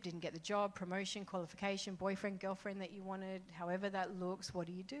relationship, didn't get the job, promotion, qualification, boyfriend, girlfriend that you wanted, however that looks. What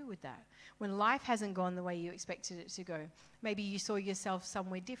do you do with that? When life hasn't gone the way you expected it to go, maybe you saw yourself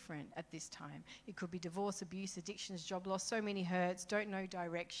somewhere different at this time. It could be divorce, abuse, addictions, job loss, so many hurts, don't know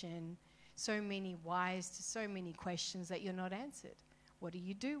direction, so many whys to so many questions that you're not answered. What do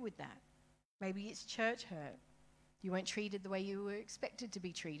you do with that? Maybe it's church hurt. You weren't treated the way you were expected to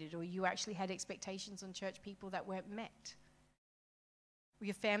be treated, or you actually had expectations on church people that weren't met. Or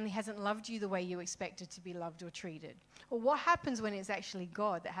your family hasn't loved you the way you expected to be loved or treated. Or what happens when it's actually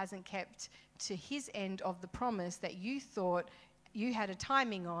God that hasn't kept to his end of the promise that you thought you had a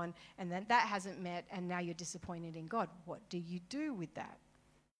timing on, and that hasn't met, and now you're disappointed in God? What do you do with that?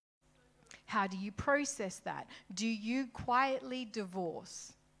 How do you process that? Do you quietly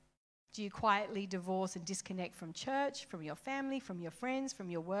divorce? Do you quietly divorce and disconnect from church, from your family, from your friends, from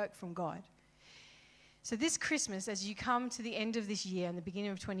your work, from God? So this Christmas, as you come to the end of this year and the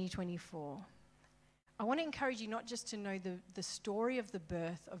beginning of 2024, I want to encourage you not just to know the story of the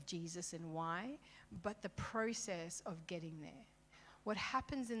birth of Jesus and why, but the process of getting there. What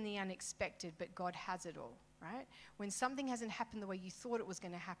happens in the unexpected, but God has it all. Right? When something hasn't happened the way you thought it was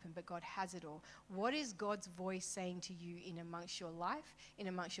going to happen, but God has it all. What is God's voice saying to you in amongst your life, in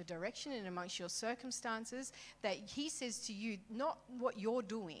amongst your direction, in amongst your circumstances, that he says to you, not what you're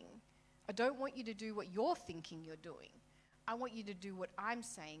doing. I don't want you to do what you're thinking you're doing. I want you to do what I'm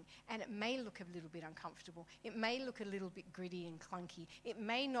saying, and it may look a little bit uncomfortable. It may look a little bit gritty and clunky. It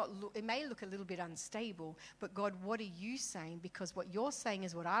may look a little bit unstable, but God, what are you saying? Because what you're saying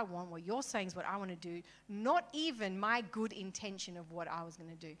is what I want. What you're saying is what I want to do, not even my good intention of what I was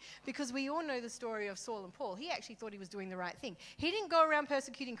going to do. Because we all know the story of Saul and Paul. He actually thought he was doing the right thing. He didn't go around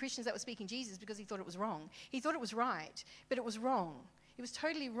persecuting Christians that were speaking Jesus because he thought it was wrong. He thought it was right, but it was wrong. It was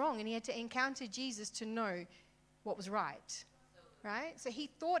totally wrong, and he had to encounter Jesus to know what was right. Right? So he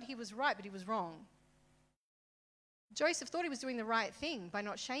thought he was right, but he was wrong. Joseph thought he was doing the right thing by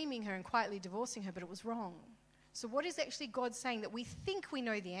not shaming her and quietly divorcing her, but it was wrong. So what is actually God saying? That we think we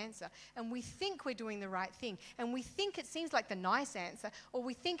know the answer, and we think we're doing the right thing, and we think it seems like the nice answer, or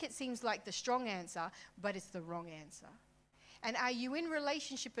we think it seems like the strong answer, but it's the wrong answer. And are you in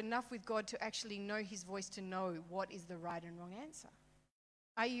relationship enough with God to actually know his voice, to know what is the right and wrong answer?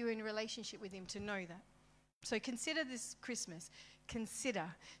 Are you in relationship with him to know that? So consider this Christmas. Consider.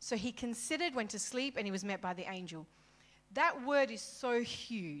 So he considered, went to sleep, and he was met by the angel. That word is so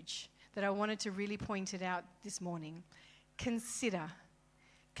huge. that I wanted to really point it out this morning. Consider.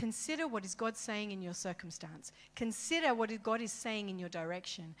 Consider what is God saying in your circumstance. Consider what God is saying in your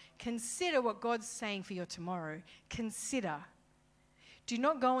direction. Consider what God's saying for your tomorrow. Consider. Do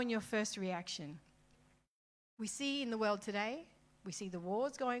not go on your first reaction. We see in the world today, we see the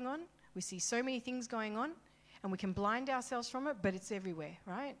wars going on, we see so many things going on, and we can blind ourselves from it, but it's everywhere,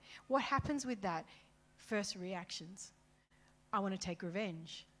 right? What happens with that? First reactions. I want to take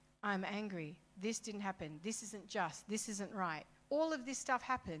revenge. I'm angry. This didn't happen. This isn't just. This isn't right. All of this stuff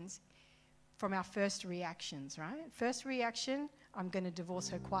happens from our first reactions, right? First reaction, I'm going to divorce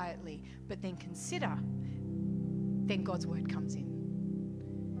her quietly. But then consider, then God's word comes in.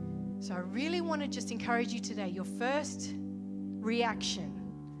 So I really want to just encourage you today, your first reaction,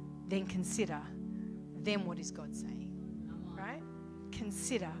 then consider, then what is God saying, right?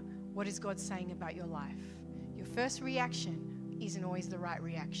 Consider what is God saying about your life. Your first reaction isn't always the right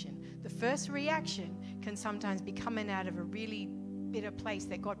reaction. The first reaction can sometimes be coming out of a really bitter place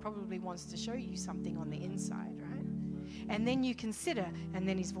that God probably wants to show you something on the inside, right? And then you consider, and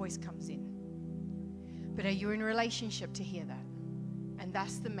then his voice comes in. But are you in relationship to hear that? And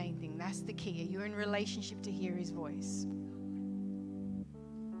that's the main thing. That's the key. Are you in relationship to hear his voice?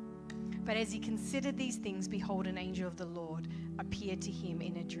 But as he considered these things, behold, an angel of the Lord appeared to him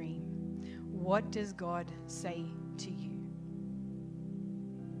in a dream. What does God say to you?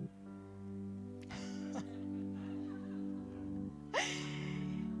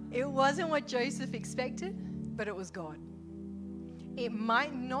 It wasn't what Joseph expected, but it was God. It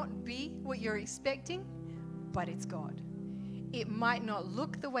might not be what you're expecting, but it's God. It might not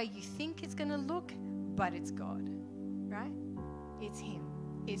look the way you think it's going to look, but it's God, right? It's him.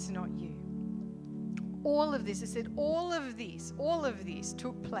 It's not you. All of this, I said, all of this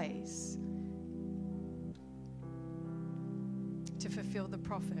took place to fulfill the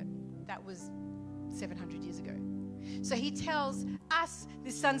prophet that was 700 years ago. So he tells us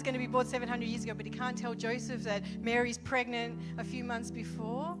this son's going to be born 700 years ago, but he can't tell Joseph that Mary's pregnant a few months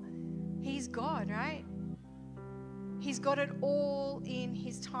before. He's God, right? He's got it all in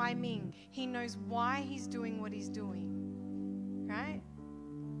his timing. He knows why he's doing what he's doing, right?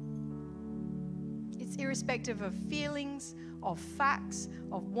 It's irrespective of feelings, of facts,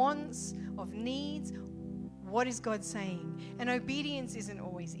 of wants, of needs. What is God saying? And obedience isn't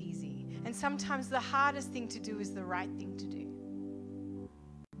always easy. And sometimes the hardest thing to do is the right thing to do.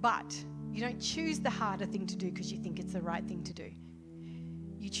 But you don't choose the harder thing to do because you think it's the right thing to do.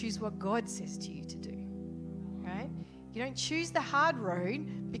 You choose what God says to you to do, right? You don't choose the hard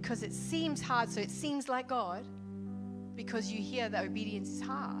road because it seems hard, so it seems like God, because you hear that obedience is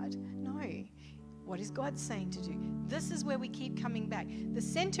hard. No. What is God saying to do? This is where we keep coming back. The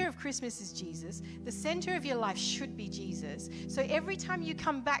center of Christmas is Jesus. The center of your life should be Jesus. So every time you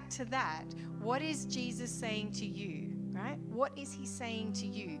come back to that, what is Jesus saying to you, right? What is he saying to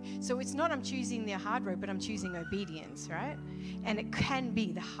you? So it's not I'm choosing the hard road, but I'm choosing obedience, right? And it can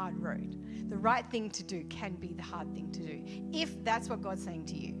be the hard road. The right thing to do can be the hard thing to do, if that's what God's saying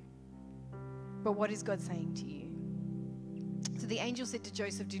to you. But what is God saying to you? So the angel said to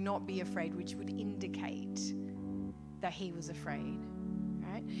Joseph, do not be afraid, which would indicate that he was afraid,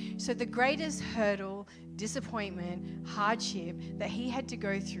 right? So the greatest hurdle, disappointment, hardship that he had to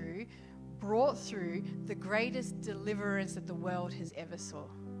go through brought through the greatest deliverance that the world has ever saw.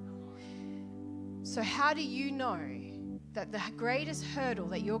 So how do you know that the greatest hurdle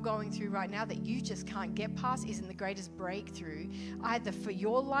that you're going through right now that you just can't get past isn't the greatest breakthrough, either for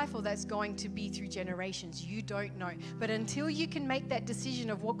your life or that's going to be through generations? You don't know. But until you can make that decision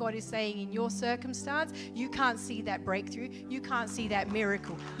of what God is saying in your circumstance, you can't see that breakthrough. You can't see that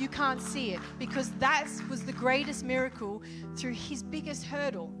miracle. You can't see it, because that was the greatest miracle through his biggest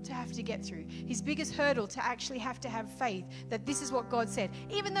hurdle to have to get through. His biggest hurdle to actually have to have faith that this is what God said.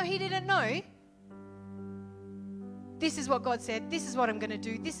 Even though he didn't know, this is what God said. This is what I'm going to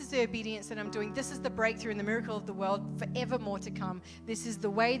do. This is the obedience that I'm doing. This is the breakthrough and the miracle of the world forevermore to come. This is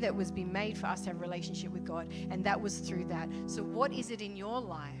the way that was being made for us to have a relationship with God. And that was through that. So what is it in your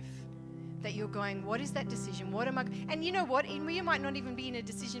life that you're going, what is that decision? What am I? And you know what? You might not even be in a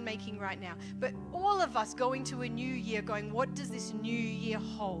decision making right now. But all of us go into a new year going, what does this new year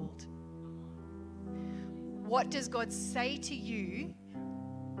hold? What does God say to you?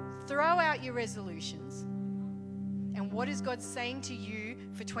 Throw out your resolutions. And what is God saying to you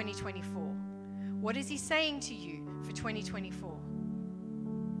for 2024? What is he saying to you for 2024?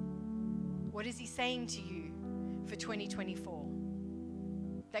 What is he saying to you for 2024?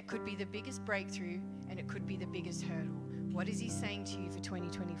 That could be the biggest breakthrough and it could be the biggest hurdle. What is he saying to you for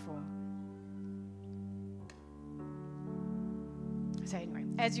 2024? So anyway,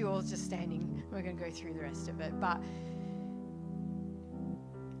 As you all just standing, we're going to go through the rest of it. But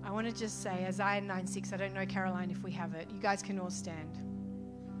I want to just say, Isaiah 9:6, I don't know, Caroline, if we have it. You guys can all stand.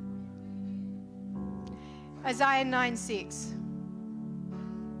 Isaiah 9:6.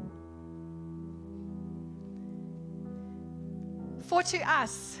 For to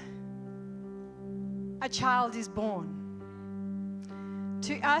us a child is born.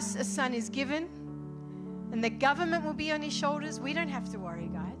 To us a son is given, and the government will be on his shoulders. We don't have to worry,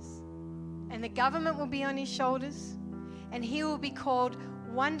 guys. And the government will be on his shoulders, and he will be called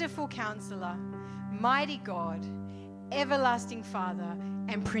Wonderful Counselor, Mighty God, Everlasting Father,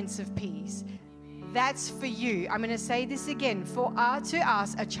 and Prince of Peace. That's for you. I'm going to say this again. To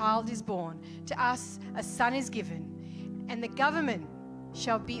us a child is born. To us a son is given, and the government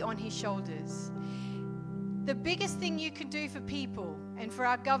shall be on his shoulders. The biggest thing you can do for people and for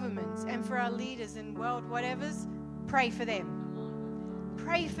our governments and for our leaders and world whatevers, pray for them.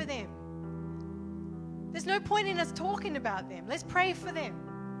 Pray for them. There's no point in us talking about them. Let's pray for them.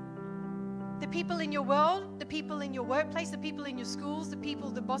 The people in your world, the people in your workplace, the people in your schools, the people,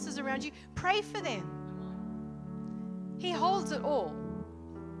 the bosses around you, pray for them. He holds it all.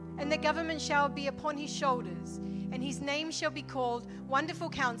 And the government shall be upon his shoulders, and his name shall be called Wonderful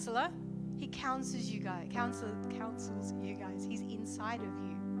Counselor. He counsels you guys. Counsels you guys. He's inside of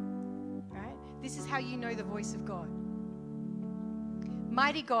you. Right? This is how you know the voice of God.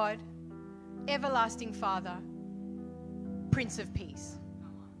 Mighty God, Everlasting Father, Prince of Peace.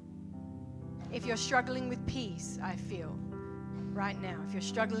 If you're struggling with peace, I feel right now, if you're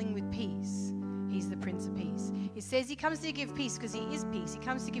struggling with peace, he's the Prince of Peace. It says he comes to give peace because he is peace. He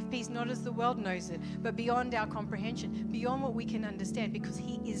comes to give peace not as the world knows it, but beyond our comprehension, beyond what we can understand, because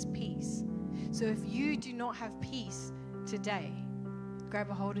he is peace. So if you do not have peace today, grab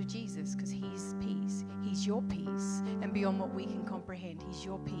a hold of Jesus, because he's peace. He's your peace. And beyond what we can comprehend, he's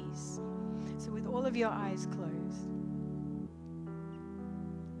your peace. So with all of your eyes closed,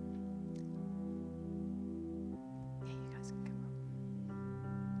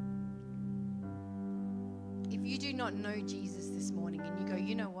 if you do not know Jesus this morning and you go,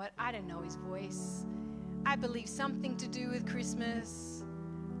 you know what, I don't know his voice. I believe something to do with Christmas.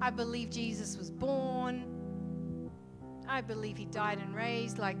 I believe Jesus was born. I believe he died and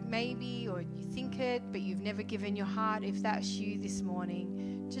raised, like maybe, or you think it, but you've never given your heart. If that's you this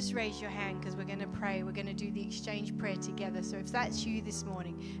morning, just raise your hand, because we're going to pray. We're going to do the exchange prayer together. So if that's you this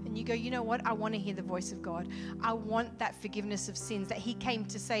morning and you go, you know what, I want to hear the voice of God. I want that forgiveness of sins, that he came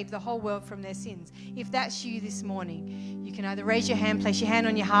to save the whole world from their sins. If that's you this morning, you can either raise your hand, place your hand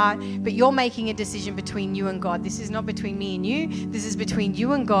on your heart, but you're making a decision between you and God. This is not between me and you. This is between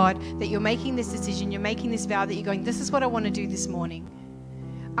you and God, that you're making this decision. You're making this vow that you're going, this is what I want to do this morning.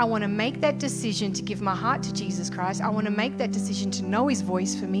 I want to make that decision to give my heart to Jesus Christ. I want to make that decision to know his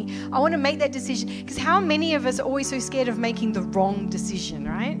voice for me. I want to make that decision, because how many of us are always so scared of making the wrong decision,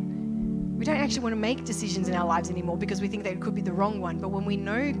 right? We don't actually want to make decisions in our lives anymore because we think that it could be the wrong one. But when we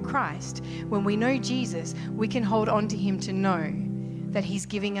know Christ, when we know Jesus, we can hold on to him to know that he's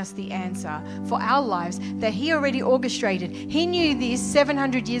giving us the answer for our lives, that he already orchestrated. He knew this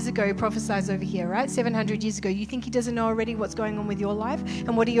 700 years ago. He prophesies over here, right? 700 years ago. You think he doesn't know already what's going on with your life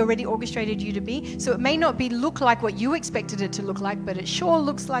and what he already orchestrated you to be? So it may not look like what you expected it to look like, but it sure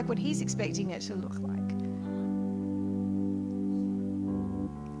looks like what he's expecting it to look like.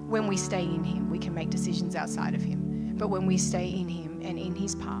 When we stay in him, we can make decisions outside of him. But when we stay in him and in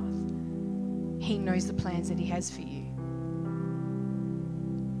his path, he knows the plans that he has for you.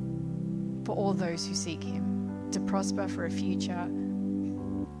 For all those who seek him, to prosper, for a future,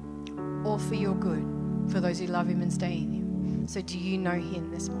 or for your good, for those who love him and stay in him. So do you know him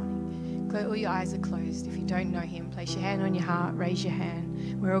this morning? All your eyes are closed. If you don't know him, place your hand on your heart, raise your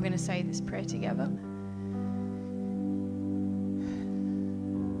hand. We're all going to say this prayer together.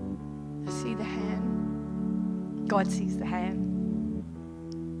 I see the hand. God sees the hand.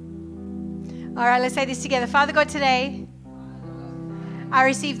 All right, let's say this together. Father God, today, I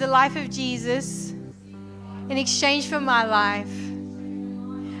receive the life of Jesus in exchange for my life.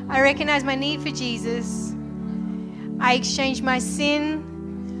 I recognize my need for Jesus. I exchange my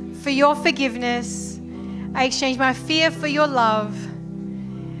sin for your forgiveness. I exchange my fear for your love,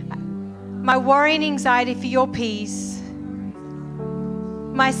 my worry and anxiety for your peace,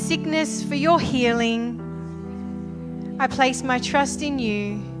 my sickness for your healing. I place my trust in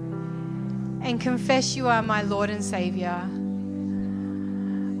you and confess you are my Lord and Savior.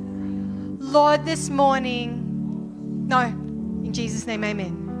 Lord, this morning, no, in Jesus' name,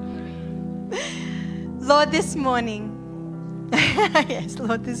 amen. Lord, this morning, yes,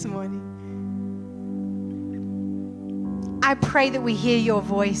 Lord, this morning, I pray that we hear your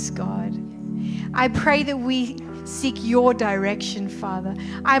voice, God. I pray that we seek your direction, Father.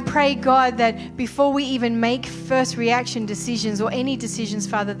 I pray, God, that before we even make first reaction decisions or any decisions,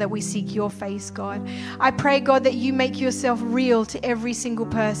 Father, that we seek your face, God. I pray, God, that you make yourself real to every single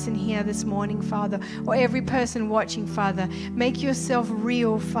person here this morning, Father, or every person watching, Father. Make yourself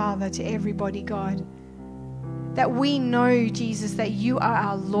real, Father, to everybody, God. That we know, Jesus, that you are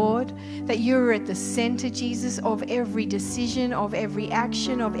our Lord, that you are at the center, Jesus, of every decision, of every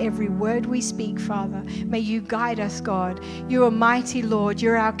action, of every word we speak, Father. May you guide us, God. You are mighty, Lord.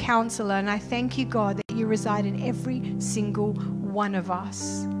 You're our counselor, and I thank you, God, that you reside in every single one of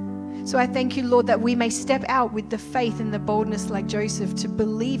us. So I thank you, Lord, that we may step out with the faith and the boldness like Joseph to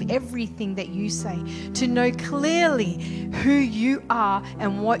believe everything that you say, to know clearly who you are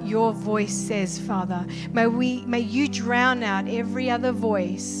and what your voice says, Father. May you drown out every other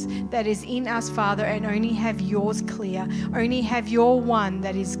voice that is in us, Father, and only have yours clear. Only have your one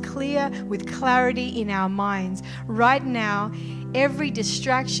that is clear with clarity in our minds. Right now, every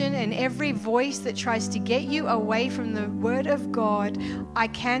distraction and every voice that tries to get you away from the word of God, I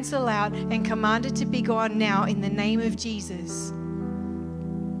cancel out and command it to be gone now in the name of Jesus.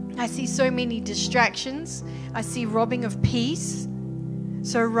 I see so many distractions. I see robbing of peace.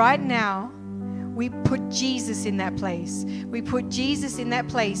 So right now, we put Jesus in that place. We put Jesus in that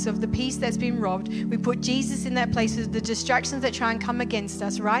place of the peace that's been robbed. We put Jesus in that place of the distractions that try and come against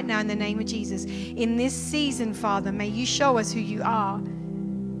us right now in the name of Jesus. In this season, Father, may you show us who you are.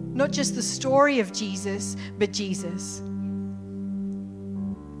 Not just the story of Jesus, but Jesus.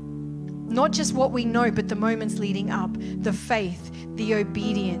 Not just what we know, but the moments leading up, the faith, the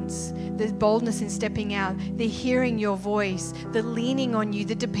obedience, the boldness in stepping out, the hearing your voice, the leaning on you,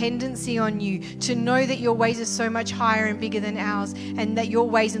 the dependency on you, to know that your ways are so much higher and bigger than ours, and that your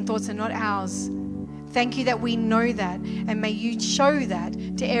ways and thoughts are not ours. Thank you that we know that, and may you show that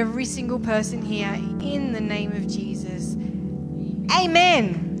to every single person here in the name of Jesus.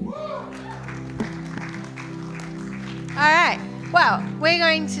 Amen. All right. Well, we're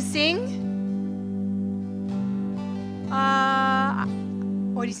going to sing.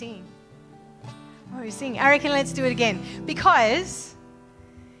 What are you singing? What are you singing? I reckon let's do it again. Because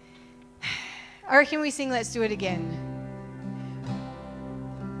I reckon we sing Let's Do It Again.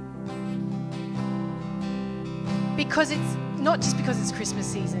 Because it's not just because it's Christmas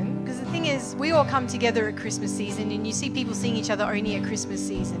season. Because the thing is, we all come together at Christmas season, and you see people seeing each other only at Christmas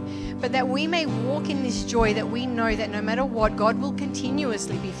season. But that we may walk in this joy, that we know that no matter what, God will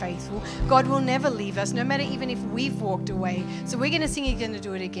continuously be faithful. God will never leave us, no matter even if we've walked away. So we're going to sing Again to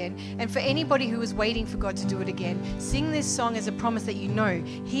Do It Again. And for anybody who is waiting for God to do it again, sing this song as a promise that you know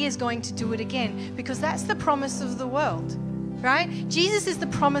He is going to do it again, because that's the promise of the world. Right? Jesus is the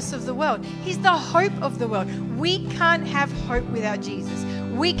promise of the world. He's the hope of the world. We can't have hope without Jesus.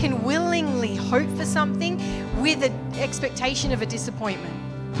 We can willingly hope for something with an expectation of a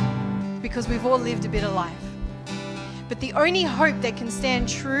disappointment, because we've all lived a bit of life. But the only hope that can stand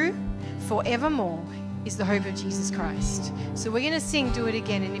true forevermore is the hope of Jesus Christ. So we're going to sing Do It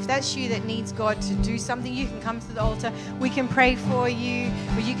Again. And if that's you that needs God to do something, you can come to the altar. We can pray for you,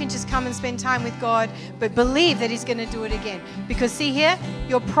 or you can just come and spend time with God. But believe that He's going to do it again. Because see here,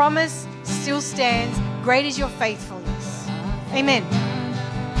 your promise still stands. Great is your faithfulness. Amen.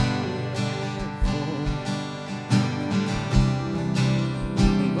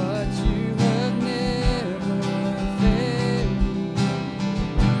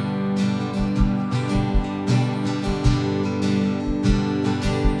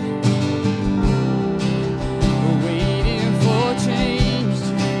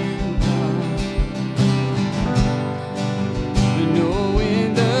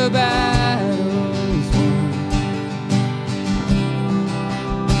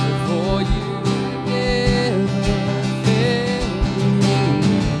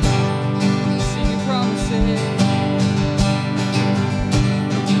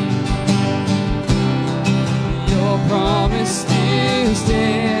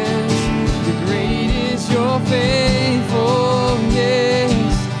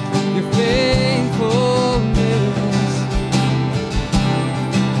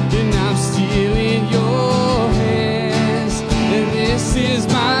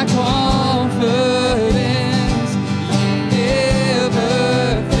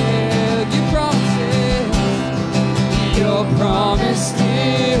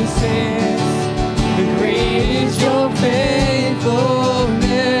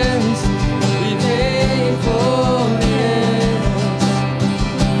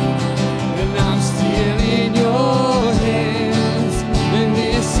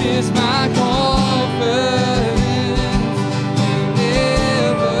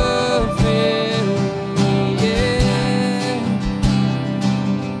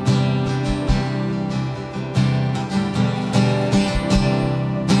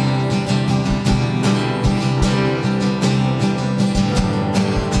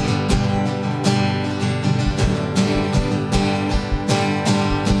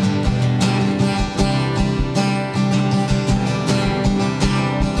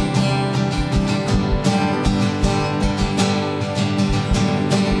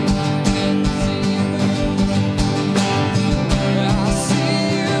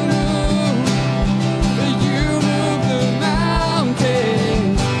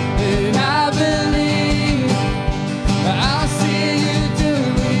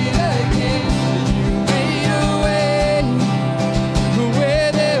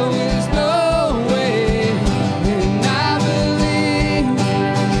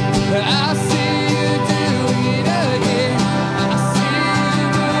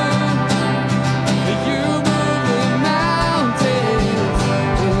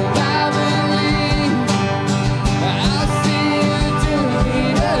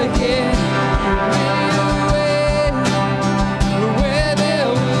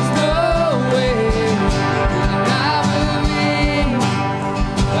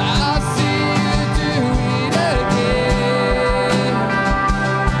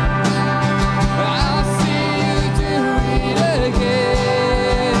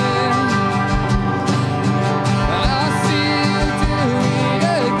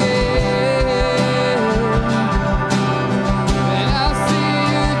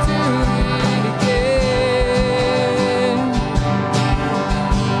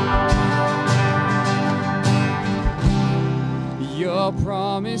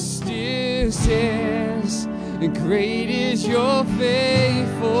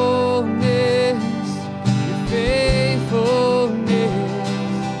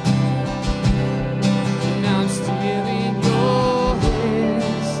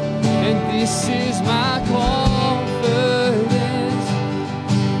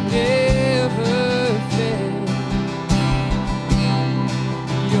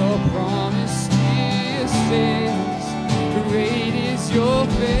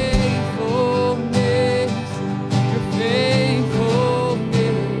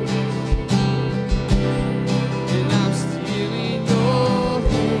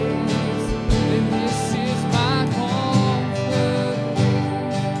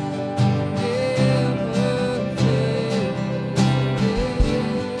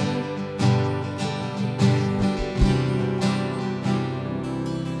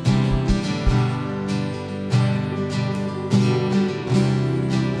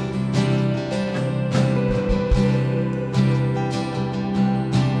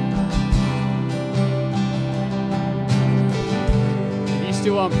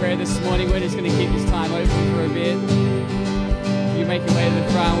 still on prayer this morning, we're just going to keep this time open for a bit. You make your way to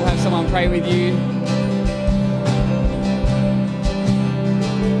the front, we'll have someone pray with you.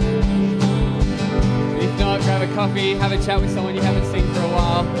 If not, grab a coffee, have a chat with someone you haven't seen for a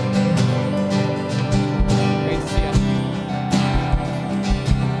while.